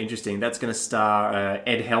should be really interesting. That's going to star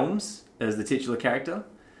Ed Helms as the titular character.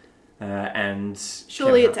 And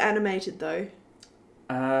surely it's animated, though.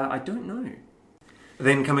 I don't know.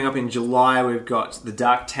 Then coming up in July, we've got The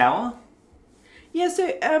Dark Tower. Yeah,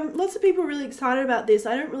 so lots of people are really excited about this.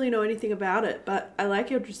 I don't really know anything about it, but I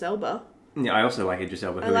like Idris Elba. Yeah, I also like Idris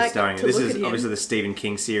Elba, who is starring in it. This is obviously the Stephen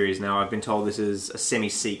King series now. I've been told this is a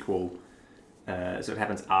semi-sequel. So it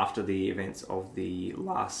happens after the events of the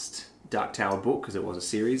last Dark Tower book, because it was a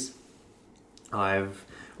series. I've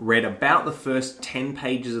read about the first 10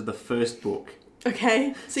 pages of the first book.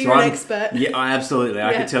 Okay, so you're an expert. Yeah, absolutely.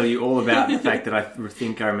 I could tell you all about the fact that I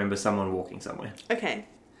think I remember someone walking somewhere. Okay.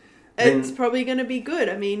 It's probably going to be good.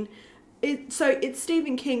 It's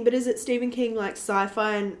Stephen King, but is it Stephen King like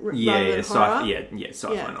sci-fi and rather than horror?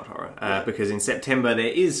 Sci-fi, not horror. Because in September there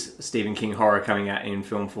is Stephen King horror coming out in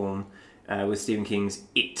film form, with Stephen King's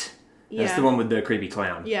It. Yeah. That's the one with the creepy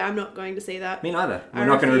clown. Yeah, I'm not going to see that. Me neither. I We're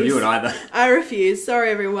not going to refuse. review it either. I refuse. Sorry,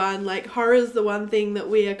 everyone. Like, horror's the one thing that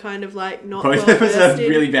we are kind of like not Both well of us are versed in.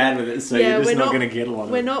 really bad with it, so Yeah, you're just we're not not- going to get a lot of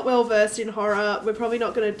We're it. not well versed in horror. We're probably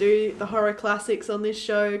not going to do the horror classics on this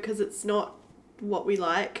show because it's not what we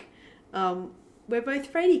like. We're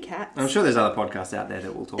both fraidy cats. I'm sure there's other podcasts out there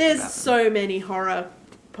that will talk There's about them. so many horror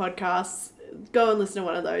podcasts. Go and listen to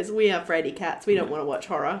one of those. We are fraidy cats. We don't want to watch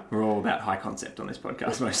horror. We're all about high concept on this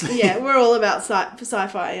podcast, mostly. Yeah, we're all about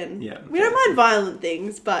sci-fi and Yeah, we don't mind violent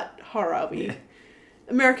things, but horror. Yeah.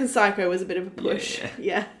 American Psycho was a bit of a push. Yeah.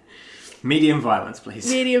 Yeah. Medium violence,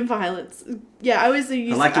 please. Medium violence. Yeah, I always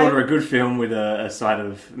use. I like to order a good film with a side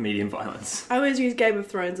of medium violence. I always use Game of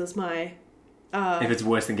Thrones as my. If it's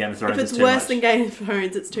worse than Game of Thrones, If it's too worse much. than Game of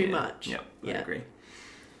Thrones, it's too Yeah. much. Yep, I Yeah. agree.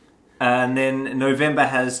 And then November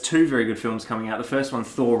has 2 very good films coming out. The first one,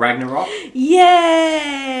 Thor Ragnarok.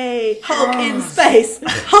 Yay! Hulk in space.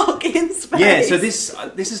 Hulk in space. Yeah, so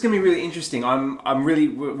this is going to be really interesting. I'm really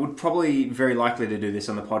would probably very likely to do this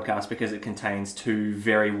on the podcast because it contains 2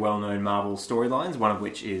 very well known Marvel storylines. One of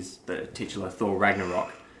which is the titular Thor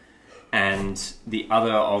Ragnarok, and the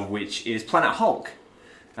other of which is Planet Hulk.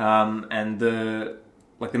 And the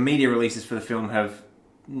media releases for the film have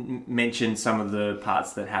mentioned some of the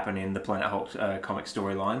parts that happen in the Planet Hulk comic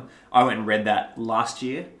storyline. I went and read that last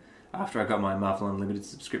year after I got my Marvel Unlimited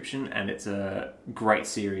subscription, and it's a great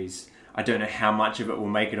series. I don't know how much of it will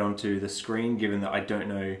make it onto the screen, given that I don't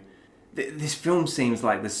know. This film seems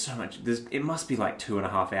like there's so much. It must be like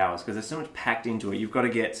 2.5 hours because there's so much packed into it. You've got to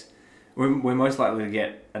get. We're most likely to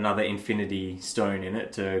get another Infinity Stone in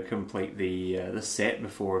it to complete the set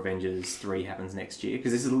before Avengers 3 happens next year.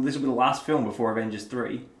 Because this will be the last film before Avengers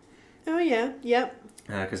 3. Oh yeah. Yep.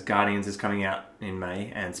 Because Guardians is coming out in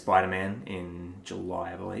May and Spider-Man in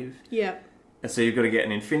July, I believe. Yep. And so you've got to get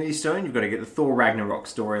an Infinity Stone, you've got to get the Thor Ragnarok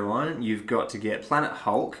storyline, you've got to get Planet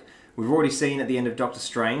Hulk. We've already seen at the end of Doctor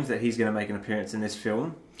Strange that he's going to make an appearance in this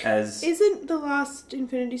film. Isn't the last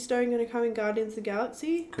Infinity Stone going to come in Guardians of the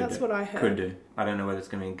Galaxy? That's what I heard. Could do. I don't know whether it's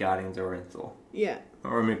going to be in Guardians or in Thor. Yeah.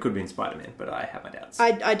 Or I mean, it could be in Spider-Man, but I have my doubts.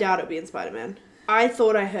 I doubt it'll be in Spider-Man. I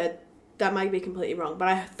thought I heard, that might be completely wrong, but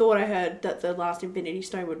I thought I heard that the last Infinity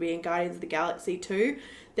Stone would be in Guardians of the Galaxy too,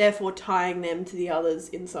 therefore tying them to the others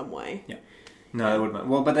in some way. Yeah. No, they wouldn't.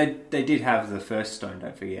 Well, but they did have the first stone,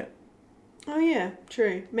 don't forget. Oh yeah,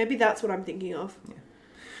 true. Maybe that's what I'm thinking of. Yeah.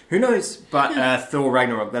 Who knows? But Thor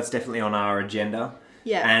Ragnarok, that's definitely on our agenda.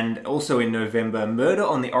 Yeah. And also in November, Murder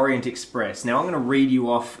on the Orient Express. Now, I'm going to read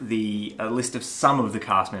you off a list of some of the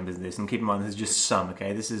cast members of this, and keep in mind this is just some,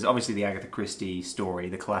 okay? This is obviously the Agatha Christie story,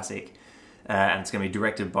 the classic, and it's going to be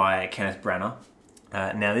directed by Kenneth Branagh.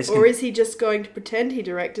 Now, this Or is he just going to pretend he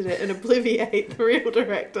directed it and obliviate the real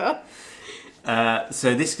director?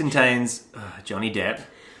 So this contains Johnny Depp.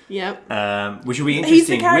 Yep. Which will be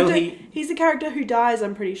interesting. He's the character who dies,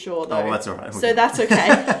 I'm pretty sure, though. Oh, well, that's all right. So that's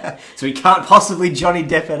okay. So he can't possibly Johnny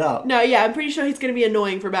Depp it up. No, yeah, I'm pretty sure he's going to be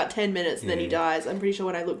annoying for about 10 minutes and then he dies. I'm pretty sure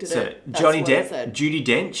when I looked at it, that's Johnny what it Depp, said. Judi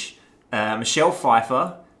Dench, Michelle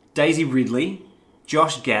Pfeiffer, Daisy Ridley,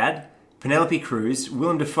 Josh Gad, Penelope Cruz,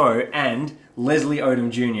 Willem Dafoe, and Leslie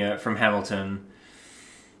Odom Jr. from Hamilton.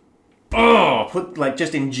 Oh,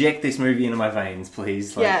 just inject this movie into my veins,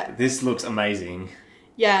 please. Yeah. This looks amazing.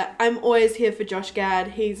 Yeah, I'm always here for Josh Gad.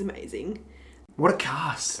 He's amazing. What a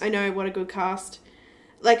cast. I know, what a good cast.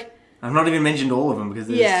 Like, I've not even mentioned all of them because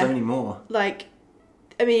there's so many more. like,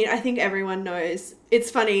 I mean, I think everyone knows.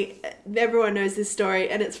 It's funny, everyone knows this story,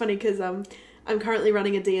 and it's funny because I'm currently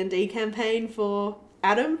running a D&D campaign for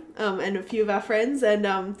Adam and a few of our friends,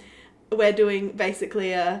 and we're doing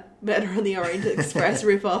basically a Murder on the Orient Express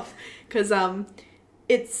ripoff because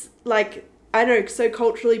it's like, I don't know, so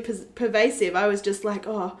culturally pervasive. I was just like,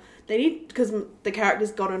 oh, they need, because the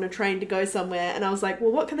characters got on a train to go somewhere, and I was like,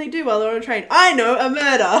 well, what can they do while they're on a train? I know, a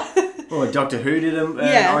murder. Oh, Doctor Who did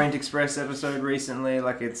an Orient Express episode recently.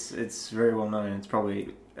 Like, it's very well known. It's probably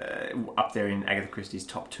up there in Agatha Christie's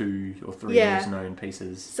top 2 or 3 most known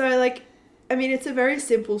pieces. So, like, I mean, it's a very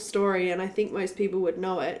simple story, and I think most people would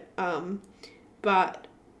know it. But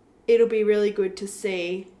it'll be really good to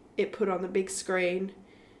see it put on the big screen,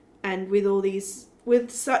 and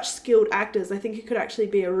with such skilled actors, I think it could actually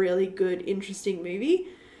be a really good, interesting movie,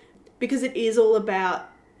 because it is all about,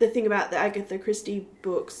 the thing about the Agatha Christie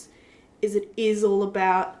books is it is all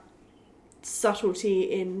about subtlety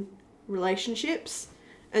in relationships,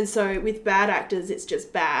 and so with bad actors, it's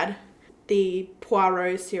just bad. The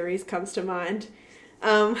Poirot series comes to mind.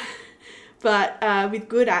 But with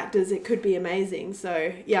good actors, it could be amazing.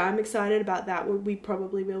 So, yeah, I'm excited about that. We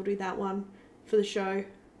probably will do that one for the show.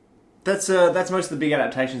 That's most of the big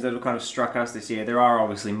adaptations that have kind of struck us this year. There are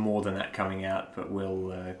obviously more than that coming out, but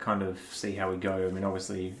we'll kind of see how we go. I mean,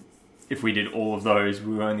 obviously, if we did all of those,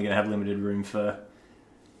 we were only going to have limited room for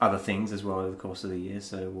other things as well over the course of the year.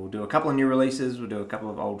 So we'll do a couple of new releases, we'll do a couple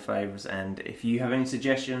of old favourites, and if you have any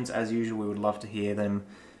suggestions, as usual, we would love to hear them.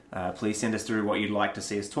 Please send us through what you'd like to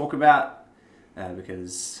see us talk about,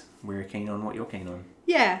 because we're keen on what you're keen on.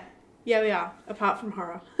 Yeah, we are. Apart from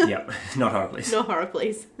horror. Yep, not horror, please. Not horror,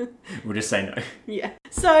 please. We'll just say no. Yeah.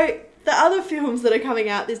 So the other films that are coming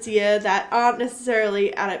out this year that aren't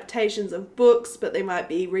necessarily adaptations of books, but they might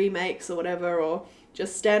be remakes or whatever, or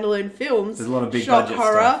just standalone films. There's a lot of big shock budget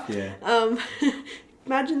horror. stuff. Yeah.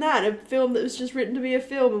 Imagine that, a film that was just written to be a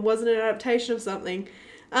film and wasn't an adaptation of something.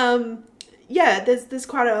 Yeah, there's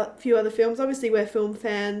quite a few other films. Obviously, we're film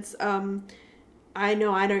fans. I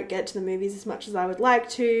know I don't get to the movies as much as I would like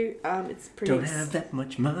to. It's pretty. Don't have that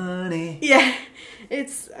much money. Yeah,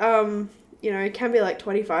 it's it can be like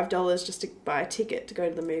 $25 just to buy a ticket to go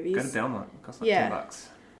to the movies. Go to Belmont. It costs like $10.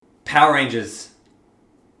 Power Rangers.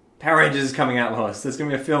 Power Rangers is coming out, Lois. There's going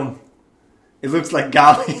to be a film. It looks like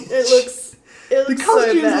garbage. It looks the costumes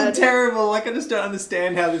so bad. look terrible. Like, I just don't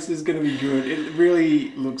understand how this is going to be good. It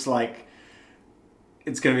really looks like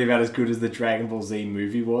it's going to be about as good as the Dragon Ball Z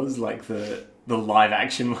movie was, like the live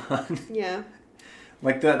action one. Yeah.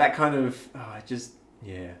 Like that kind of...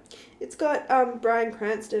 yeah. It's got Bryan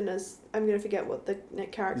Cranston as... I'm going to forget what the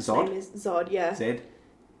character's Zod? name is. Zod, yeah. Zed?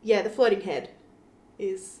 Yeah, the floating head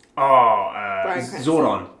is... Bryan Cranston.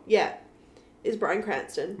 Zordon. Yeah, is Bryan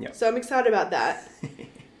Cranston. Yep. So I'm excited about that.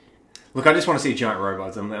 Look, I just want to see giant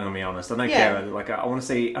robots. I'm going to be honest. I don't care about it. Like, I want to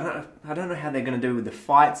see... I don't know how they're going to do with the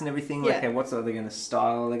fights and everything. Like, what are they going to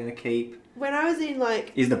style? Are they going to keep? When I was in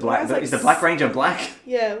like... Is the Black Ranger black?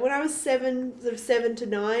 Yeah, when I was 7 to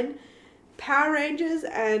 9, Power Rangers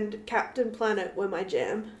and Captain Planet were my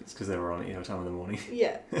jam. It's because they were on at time in the morning.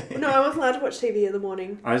 Yeah. No, I wasn't allowed to watch TV in the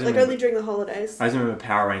morning. Only during the holidays. I just remember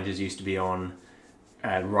Power Rangers used to be on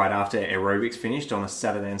right after aerobics finished on a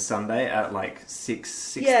Saturday and Sunday at like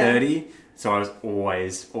 6:30. So I was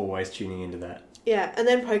always tuning into that. Yeah, and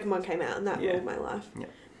then Pokemon came out and that ruled my life. Yeah.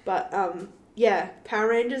 But, Power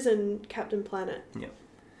Rangers and Captain Planet. Yeah.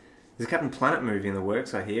 There's a Captain Planet movie in the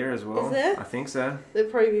works, I hear, as well. Is there? I think so. They'll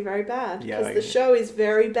probably be very bad. Yeah. Because the show is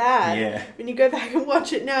very bad. Yeah. When you go back and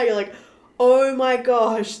watch it now, you're like, oh my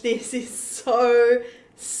gosh, this is so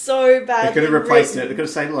bad. They could have replaced it. They could have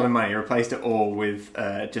saved a lot of money. Replaced it all with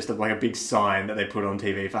just like a big sign that they put on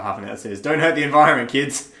TV for half an hour that says, "Don't hurt the environment,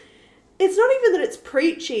 kids." It's not even that it's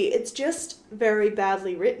preachy. It's just very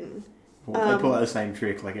badly written. Well, they pull out the same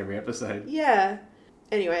trick like every episode. Yeah.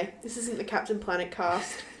 Anyway, this isn't the Captain Planet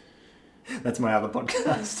cast. That's my other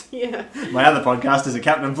podcast. Yeah. My other podcast is a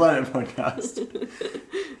Captain Planet podcast.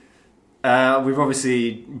 We've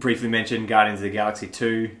obviously briefly mentioned Guardians of the Galaxy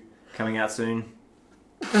 2 coming out soon.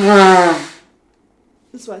 That's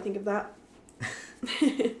what I think of that.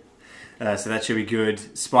 So that should be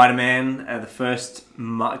good. Spider-Man, the first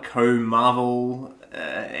co-Marvel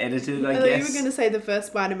edited, I guess. You were going to say the first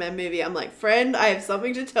Spider-Man movie. I'm like, friend, I have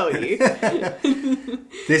something to tell you.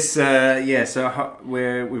 This, so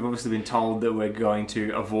we've obviously been told that we're going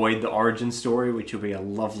to avoid the origin story, which will be a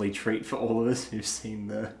lovely treat for all of us who've seen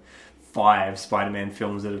the 5 Spider-Man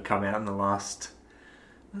films that have come out in the last...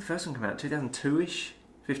 Well, the first one came out 2002-ish?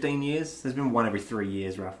 15 years? There's been one every 3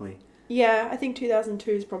 years, roughly. Yeah, I think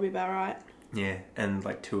 2002 is probably about right. Yeah, and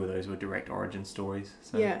like 2 of those were direct origin stories.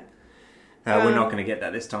 So. Yeah. We're not going to get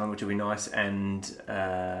that this time, which will be nice. And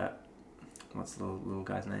what's the little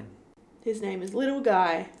guy's name? His name is Little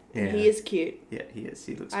Guy, and he is cute. Yeah, he is.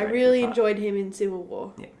 He looks I great. really enjoyed him in Civil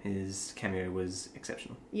War. Yeah, his cameo was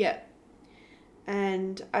exceptional. Yeah.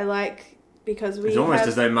 And I like... Because it's almost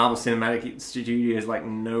as though Marvel Cinematic Studios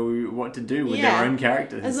know what to do with their own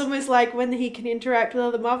characters. It's almost like when he can interact with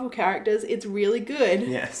other Marvel characters, it's really good.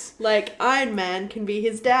 Yes. Like Iron Man can be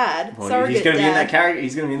his dad. Well, Surrogate he's going to dad. be in that character.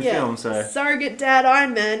 He's going to be in the film. So Surrogate Dad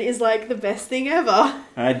Iron Man is like the best thing ever.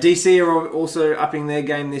 DC are also upping their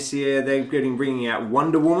game this year. They're bringing out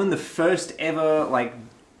Wonder Woman, the first ever like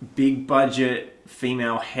big budget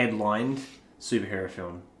female headlined superhero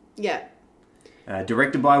film. Yeah.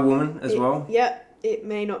 Directed by a woman as well. Yeah, it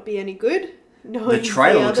may not be any good. The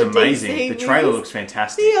trailer looks amazing. The trailer looks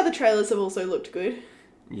fantastic. The other trailers have also looked good.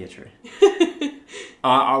 Yeah, true.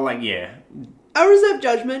 I reserve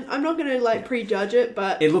judgment. I'm not going to prejudge it,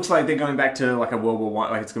 but it looks like they're going back to like a World War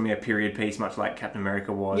One. Like it's going to be a period piece, much like Captain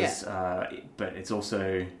America was. Yeah. But it's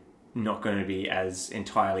also not going to be as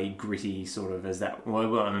entirely gritty, sort of as that.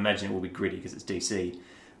 Well, I imagine it will be gritty because it's DC,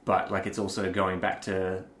 but like it's also going back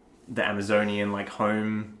to the Amazonian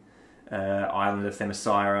home island of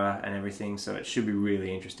Themyscira and everything, so it should be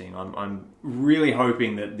really interesting. I'm really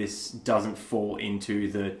hoping that this doesn't fall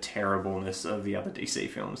into the terribleness of the other DC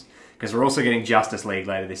films, because we're also getting Justice League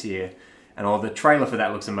later this year, and the trailer for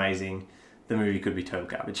that looks amazing. The movie could be total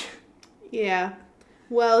garbage. Yeah.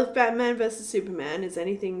 Well, if Batman vs Superman is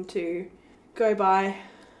anything to go by...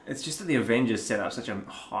 It's just that the Avengers set up such a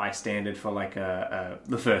high standard for like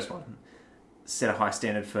the first one. Set a high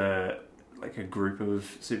standard for like a group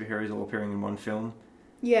of superheroes all appearing in one film.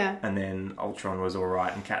 Yeah. And then Ultron was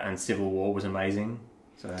alright and Civil War was amazing.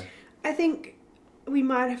 So I think we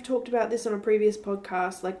might have talked about this on a previous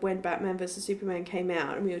podcast, like when Batman vs Superman came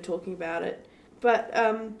out and we were talking about it. But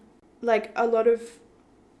like a lot of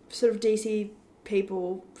sort of DC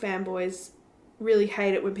people, fanboys, really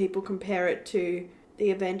hate it when people compare it to the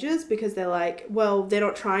Avengers, because they're like, well, they're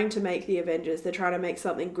not trying to make the Avengers, they're trying to make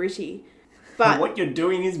something gritty. But what you're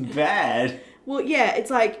doing is bad. Well, yeah, it's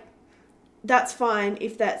like, that's fine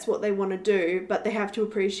if that's what they want to do, but they have to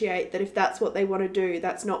appreciate that if that's what they want to do,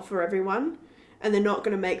 that's not for everyone, and they're not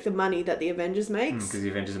going to make the money that the Avengers makes. Because the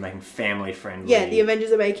Avengers are making family-friendly... Yeah, the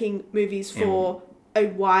Avengers are making movies for a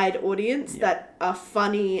wide audience that are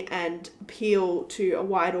funny and appeal to a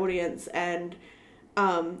wide audience and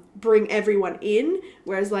bring everyone in,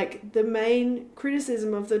 whereas, like, the main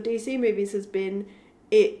criticism of the DC movies has been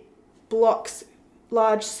it blocks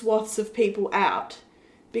large swaths of people out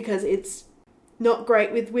because it's not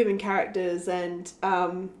great with women characters and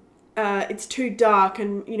it's too dark,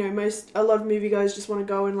 and you know a lot of moviegoers just want to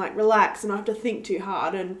go and like relax and not have to think too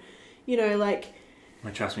hard, and you know like.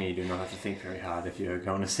 Well, trust me, you do not have to think very hard if you're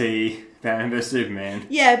going to see Batman vs Superman.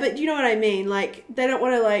 Yeah, but you know what I mean. Like they don't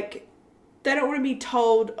want to be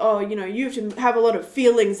told, oh, you know, you have to have a lot of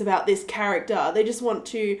feelings about this character. They just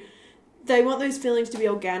want those feelings to be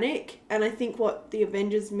organic, and I think what the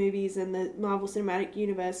Avengers movies and the Marvel Cinematic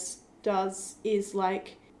Universe does is,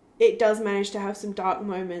 like, it does manage to have some dark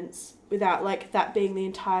moments without, like, that being the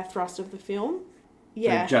entire thrust of the film.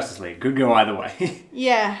 Yeah. So Justice League could go either way.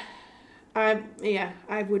 Yeah. I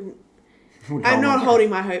wouldn't. I'm not holding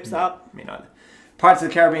my hopes up. Me neither. Pirates of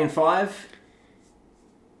the Caribbean 5.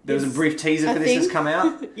 There was a brief teaser for this that's come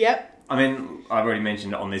out. Yep. I mean, I've already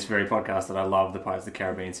mentioned on this very podcast that I love the Pirates of the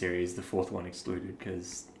Caribbean series, the fourth one excluded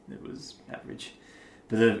because it was average.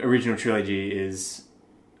 But the original trilogy is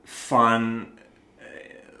fun.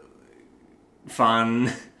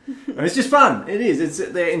 It's just fun. It is.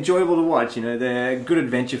 They're enjoyable to watch. You know, they're good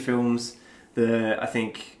adventure films.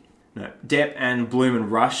 Depp and Bloom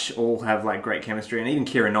and Rush all have like great chemistry, and even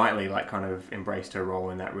Keira Knightley like kind of embraced her role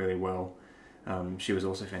in that really well. She was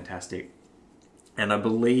also fantastic. And I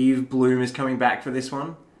believe Bloom is coming back for this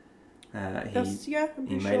one.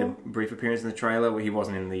 He made a brief appearance in the trailer where he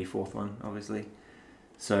wasn't in the fourth one, obviously.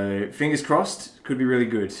 So, fingers crossed, could be really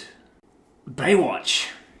good. Baywatch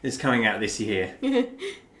is coming out this year.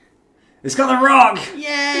 It's got The Rock!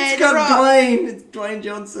 Yay! It's got Dwayne! It's Dwayne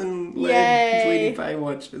Johnson leading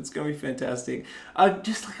Baywatch. It's going to be fantastic.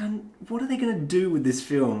 What are they going to do with this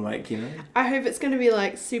film? Like, you know? I hope it's going to be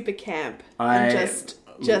like super camp and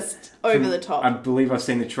just over the top. I believe I've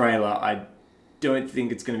seen the trailer. I don't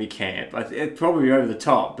think it's going to be camp. It'd probably be over the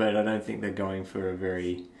top, but I don't think they're going for a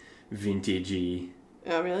very vintagey...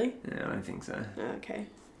 Oh, really? No, I don't think so. Oh, okay.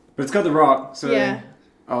 But it's got The Rock, so yeah.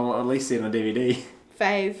 I'll at least see it on DVD.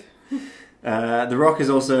 Fave. The Rock is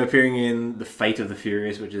also appearing in The Fate of the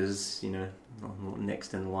Furious, which is, you know,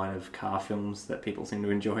 next in the line of car films that people seem to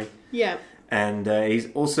enjoy. Yeah. And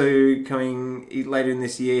he's also coming later in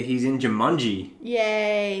this year. He's in Jumanji.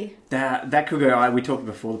 Yay! That could go. We talked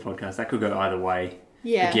before the podcast. That could go either way.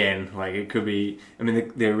 Yeah. Again, like it could be. I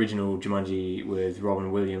mean, the original Jumanji with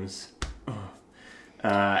Robin Williams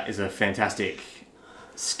is a fantastic,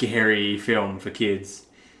 scary film for kids.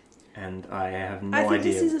 And I have no idea. I think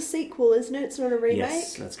this is a sequel, isn't it? It's not a remake?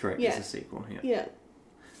 Yes, that's correct. Yeah. It's a sequel, Yeah.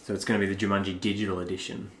 So it's going to be the Jumanji digital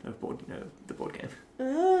edition of the board game.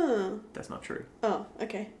 Oh. That's not true. Oh,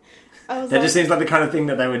 okay. Just seems like the kind of thing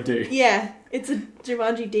that they would do. Yeah, it's a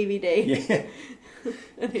Jumanji DVD. Yeah.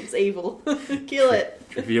 And it's evil. Kill it.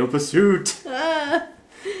 Trivial Pursuit. Ah.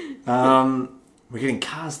 We're getting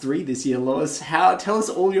Cars 3 this year, Lois. Tell us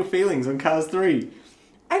all your feelings on Cars 3.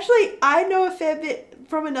 Actually, I know a fair bit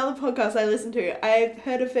from another podcast I listened to. I've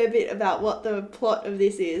heard a fair bit about what the plot of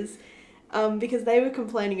this is, because they were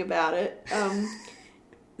complaining about it.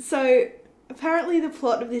 So, apparently the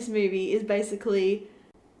plot of this movie is basically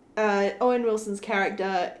Owen Wilson's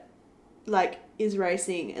character, like, is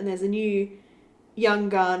racing, and there's a new young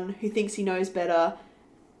gun who thinks he knows better,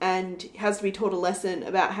 and has to be taught a lesson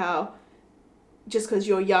about how just because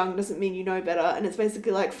you're young doesn't mean you know better, and it's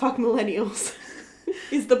basically like, fuck millennials.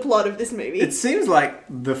 is the plot of this movie. It seems like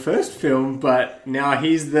the first film, but now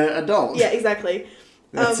he's the adult. Yeah, exactly.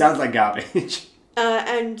 That sounds like garbage.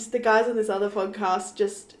 And the guys on this other podcast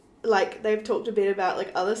just, like, they've talked a bit about,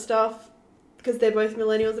 like, other stuff, because they're both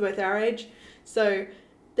millennials, they're both our age, so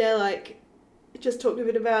they're, like, just talked a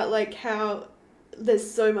bit about, like, how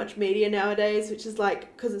there's so much media nowadays, which is,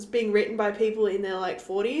 like, because it's being written by people in their, like,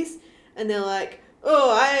 40s, and they're like,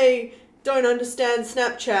 oh, I don't understand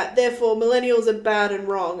Snapchat, therefore millennials are bad and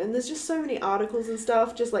wrong. And there's just so many articles and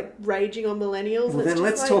stuff just, like, raging on millennials. Well, then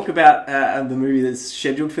let's talk about the movie that's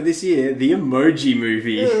scheduled for this year, the Emoji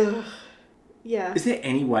Movie. Ugh. Yeah. Is there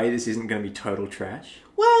any way this isn't going to be total trash?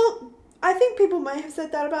 Well, I think people may have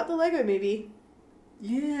said that about the Lego Movie.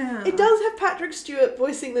 Yeah. It does have Patrick Stewart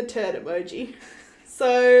voicing the turd emoji.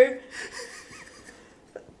 So...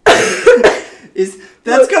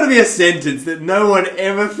 That's got to be a sentence that no one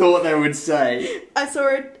ever thought they would say. I saw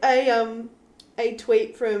a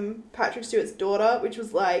tweet from Patrick Stewart's daughter, which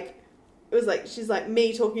was like, she's like,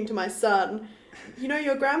 me talking to my son. You know,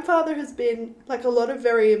 your grandfather has been like a lot of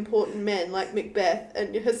very important men, like Macbeth,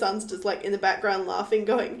 and her son's just like in the background laughing,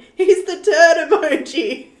 going, he's the turd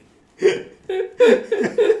emoji.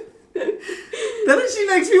 That actually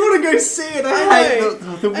makes me want to go see it. I hate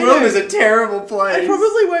the world is a terrible place. I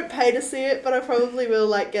probably won't pay to see it, but I probably will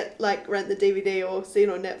like rent the DVD or see it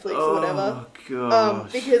on Netflix or whatever. Oh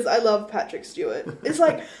gosh. Because I love Patrick Stewart. It's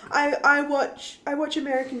like I watch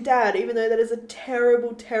American Dad, even though that is a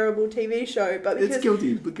terrible, terrible TV show. But because it's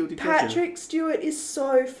guilty Patrick Stewart is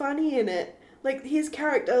so funny in it. Like his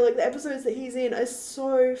character, like the episodes that he's in are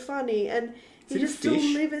so funny, and he just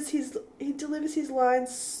delivers his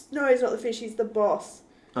lines. No, he's not the fish. He's the boss.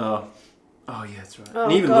 Oh yeah, that's right. Oh,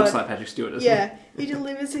 and he even looks like Patrick Stewart, doesn't he? Yeah, he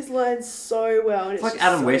delivers his lines so well. And it's like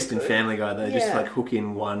Adam West in good. Family Guy. They just like hook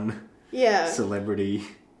in one celebrity.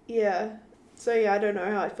 Yeah. So yeah, I don't know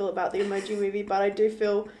how I feel about the Emoji Movie, but I do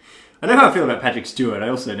feel... I know how I feel about Patrick Stewart. I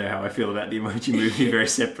also know how I feel about the Emoji Movie very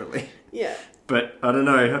separately. Yeah. But I don't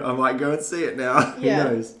know. I might go and see it now. Yeah.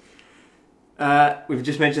 Who knows? We've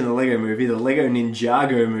just mentioned the Lego Movie. The Lego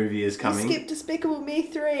Ninjago movie is coming. You skipped Despicable Me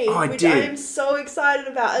 3, I which did. I am so excited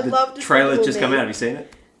about. I love Despicable Me. The trailer's just come out. Have you seen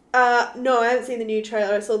it? No, I haven't seen the new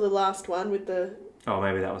trailer. I saw the last one with the... Oh,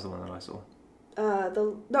 maybe that was the one that I saw.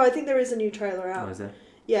 No, I think there is a new trailer out. Oh, is there?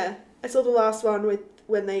 Yeah. I saw the last one with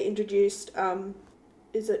when they introduced...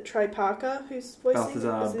 is it Trey Parker who's voicing?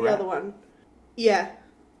 Balthazar Is it the other one? Yeah.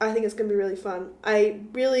 I think it's going to be really fun. I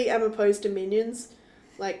really am opposed to Minions,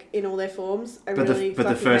 like, in all their forms. But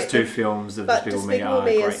the first two films of Despicable Me are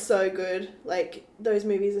great. great. Is so good. Like, those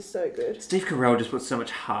movies are so good. Steve Carell just puts so much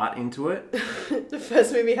heart into it. The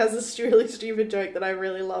first movie has this really stupid joke that I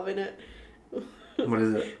really love in it. What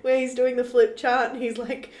is it? Where he's doing the flip chart and he's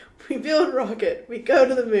like, we build a rocket, we go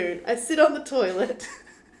to the moon, I sit on the toilet.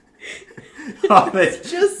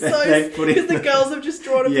 It's just so... Because the girls have just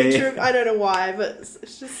drawn a picture of... I don't know why, but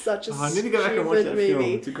it's just such a I need to go back and watch that movie. film.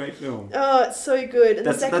 It's a great film. Oh, it's so good. And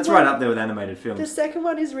that's right up there with animated films. The second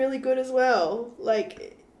one is really good as well.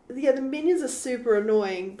 Like... Yeah, the Minions are super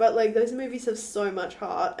annoying, but like those movies have so much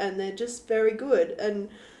heart and they're just very good. And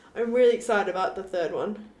I'm really excited about the third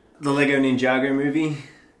one. The Lego Ninjago movie?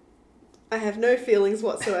 I have no feelings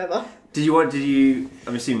whatsoever.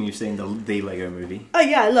 I'm assuming you've seen the Lego movie. Oh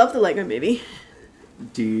yeah, I love the Lego movie.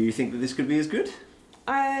 Do you think that this could be as good?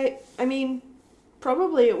 I mean,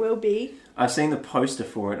 probably it will be. I've seen the poster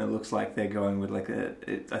for it and it looks like they're going with like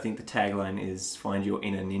I think the tagline is "Find Your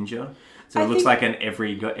Inner Ninja." So it looks like an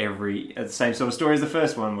every the same sort of story as the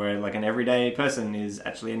first one, where like an everyday person is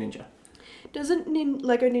actually a ninja. Doesn't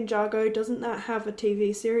Lego Ninjago, doesn't that have a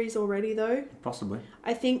TV series already though? Possibly.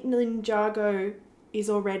 I think Ninjago is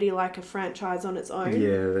already like a franchise on its own.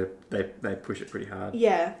 Yeah, they push it pretty hard.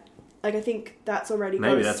 Yeah, like I think that's already.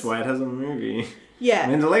 Maybe that's why it has a movie. Yeah. I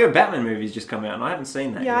mean, the Lego Batman movie's just come out, and I haven't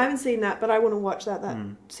seen that. Yeah, yet. I haven't seen that, but I want to watch that. That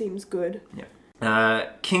seems good.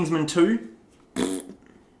 Yeah. Kingsman 2.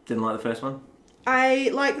 Didn't like the first one. I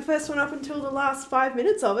liked the first one up until the last 5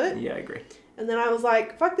 minutes of it. Yeah, I agree. And then I was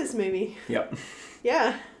like, fuck this movie. Yep.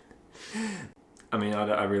 Yeah. I mean,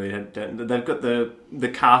 I really don't. They've got the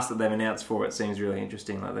cast that they've announced for it seems really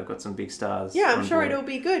interesting. Like, they've got some big stars. Yeah, I'm sure it'll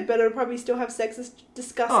be good, but it'll probably still have sexist,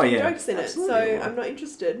 disgusting jokes in it. So I'm not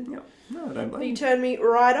interested. Yep. No, I don't blame you. You turned me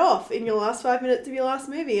right off in your last 5 minutes of your last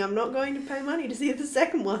movie. I'm not going to pay money to see the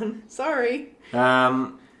second one. Sorry.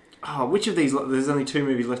 Which of these... There's only 2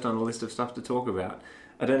 movies left on the list of stuff to talk about.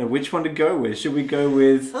 I don't know which one to go with. Should we go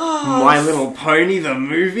with My Little Pony, the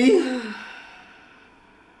movie?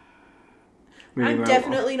 I'm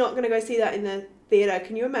definitely not going to go see that in the theatre.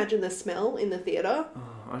 Can you imagine the smell in the theatre?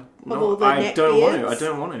 all the I don't want to. I neckbeards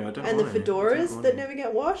don't want to. I don't and want the to. fedoras that never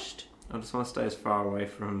get washed. I just want to stay as far away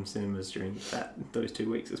from cinemas during those 2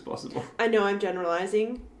 weeks as possible. I know I'm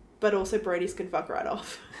generalising, but also Brody's can fuck right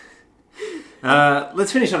off.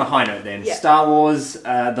 Let's finish on a high note then. Yeah. Star Wars: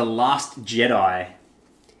 The Last Jedi.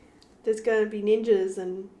 There's going to be ninjas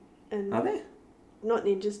and Are there? not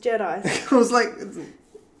ninjas, Jedis. I was like,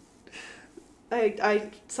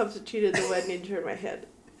 I substituted the word ninja in my head.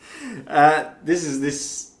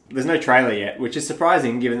 There's no trailer yet, which is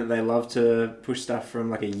surprising given that they love to push stuff from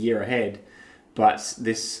like a year ahead. But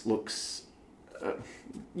this looks.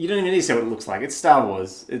 You don't even need to say what it looks like. It's Star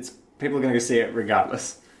Wars. People are going to go see it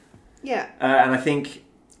regardless. Yeah. And I think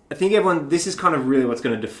everyone. This is kind of really what's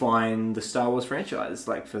going to define the Star Wars franchise,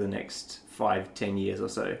 like for the next 5-10 years or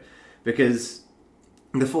so, because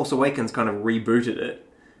The Force Awakens kind of rebooted it,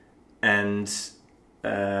 and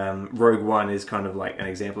Rogue One is kind of like an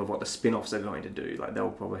example of what the spin-offs are going to do. Like they'll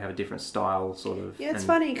probably have a different style, sort of. Yeah, it's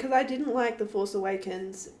funny because I didn't like The Force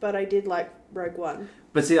Awakens, but I did like Rogue One.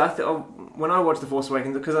 But see, when I watch The Force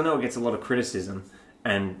Awakens, because I know it gets a lot of criticism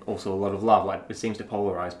and also a lot of love, like it seems to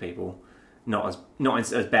polarize people, not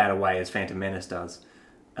as bad a way as Phantom Menace does,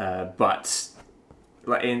 but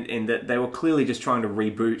like in that they were clearly just trying to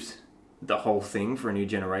reboot the whole thing for a new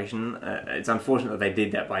generation. It's unfortunate that they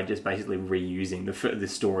did that by just basically reusing the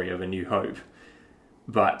story of A New Hope.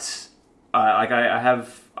 But I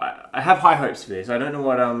have high hopes for this. I don't know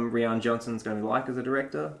what Rian Johnson's going to be like as a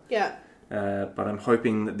director. Yeah. But I'm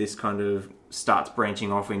hoping that this kind of starts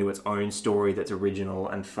branching off into its own story that's original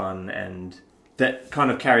and fun, and that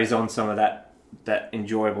kind of carries on some of that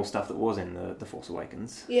enjoyable stuff that was in the Force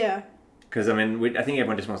Awakens. Yeah. Because I mean, I think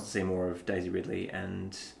everyone just wants to see more of Daisy Ridley,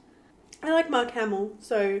 and I like Mark Hamill,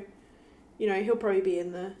 so he'll probably be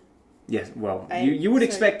in the. Yes, well, you would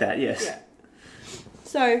expect that, yes. Yeah.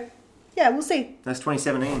 So, yeah, we'll see. That's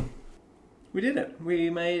 2017. We did it.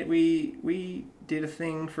 We did a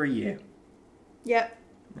thing for a year. Yep.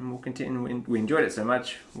 And we'll continue. We enjoyed it so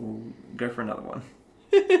much, we'll go for another one.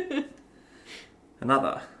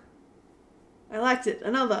 Another. I liked it.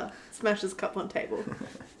 Another. Smashes cup on table.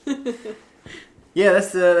 Yeah,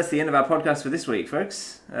 that's the end of our podcast for this week,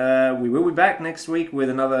 folks. We will be back next week with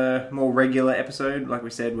another more regular episode. Like we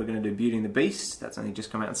said, we're going to do Beauty and the Beast. That's only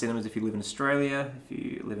just come out in cinemas if you live in Australia. If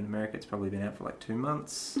you live in America, it's probably been out for like 2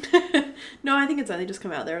 months. No, I think it's only just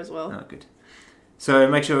come out there as well. Oh, good. So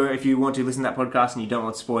make sure if you want to listen to that podcast and you don't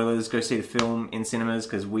want spoilers, go see the film in cinemas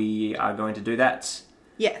because we are going to do that.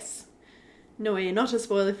 Yes. No, we're not a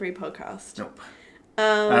spoiler-free podcast. Nope.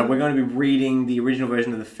 We're going to be reading the original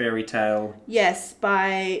version of the fairy tale. Yes,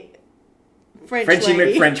 by Frenchie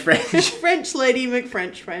lady. McFrench. French lady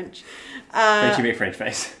McFrench. Frenchie McFrench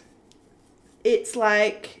face. It's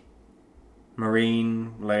like...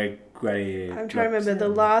 Marine Leguier. I'm trying to remember the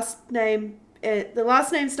last name. The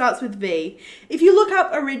last name starts with V. If you look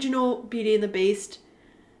up original Beauty and the Beast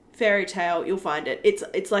fairy tale, you'll find it.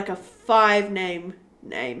 It's like a 5-name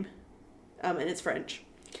name, and it's French.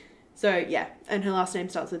 So yeah, and her last name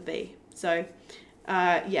starts with V. So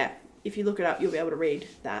yeah, if you look it up, you'll be able to read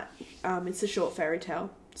that. It's a short fairy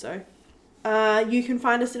tale. So you can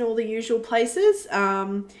find us in all the usual places.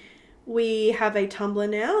 We have a Tumblr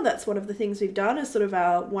now. That's one of the things we've done as sort of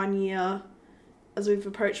our 1 year. As we've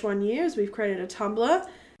approached 1 year, as we've created a Tumblr.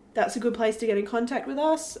 That's a good place to get in contact with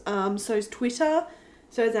us. So is Twitter.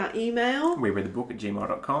 So is our email. We read the book at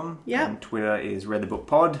gmail.com. Yep. And Twitter is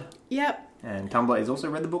readthebookpod. Yep. And Tumblr is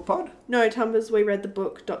also readthebookpod. No, Tumblr's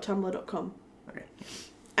wereadthebook.tumblr.com. Okay.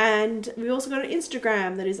 And we've also got an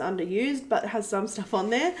Instagram that is underused, but has some stuff on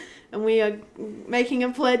there. And we are making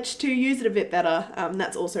a pledge to use it a bit better.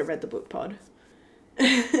 That's also readthebookpod.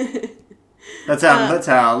 That's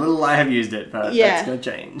how little I have used it, but that's going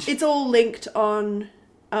to change. It's all linked on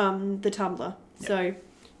the Tumblr. Yep. So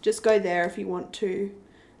just go there if you want to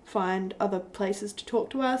find other places to talk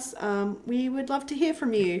to us. We would love to hear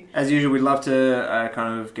from you. As usual, we'd love to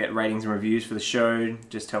kind of get ratings and reviews for the show.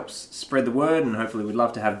 Just helps spread the word, and hopefully we'd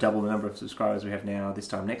love to have double the number of subscribers we have now this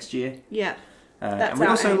time next year. Yeah. And we'd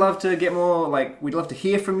also love to get more, we'd love to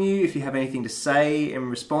hear from you if you have anything to say in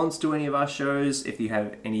response to any of our shows. If you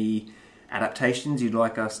have any adaptations you'd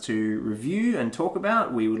like us to review and talk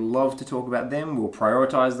about, we would love to talk about them. We'll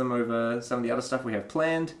prioritise them over some of the other stuff we have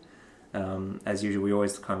planned. As usual, we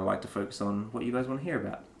always kind of like to focus on what you guys want to hear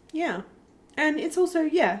about. Yeah. And it's also,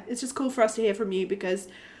 it's just cool for us to hear from you because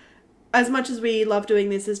as much as we love doing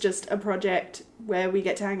this as just a project where we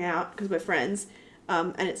get to hang out because we're friends,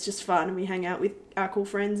 and it's just fun and we hang out with our cool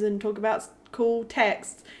friends and talk about cool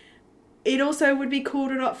texts, it also would be cool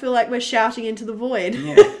to not feel like we're shouting into the void.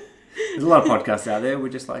 Yeah. There's a lot of podcasts out there.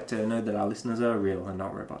 We'd just like to know that our listeners are real and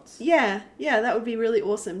not robots. Yeah, that would be really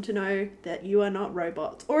awesome to know that you are not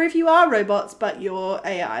robots. Or if you are robots, but you're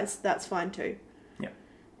AIs, that's fine too. Yeah.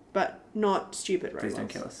 But not stupid robots. Please don't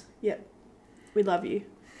kill us. Yep. We love you.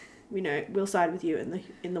 We know we'll side with you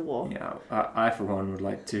in the war. Yeah, I for one would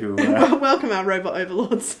like to welcome our robot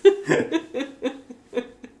overlords.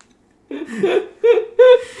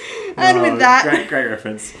 And with that, great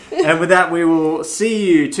reference. And with that, we will see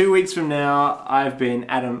you 2 weeks from now. I've been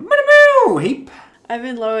Adam Heap. I've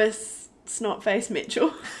been Lois Snotface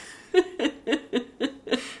Mitchell.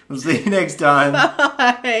 We'll see you next time.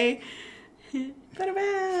 Bye.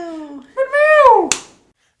 Ba-da-bow.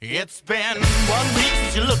 It's been 1 week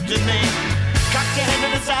since you looked at me. Cocked your head to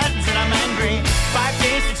the side and said I'm angry. 5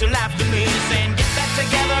 days since you laughed at me, saying get that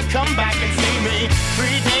together, come back and see me. 3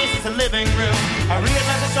 days since the living room. I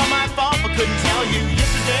realized it's all my fault, but couldn't tell you.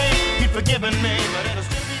 Yesterday you'd forgiven me, but it'll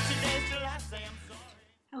still be 2 days till I say I'm sorry.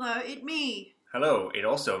 Hello, it me. Hello, it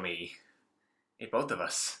also me. It both of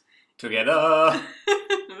us. Together.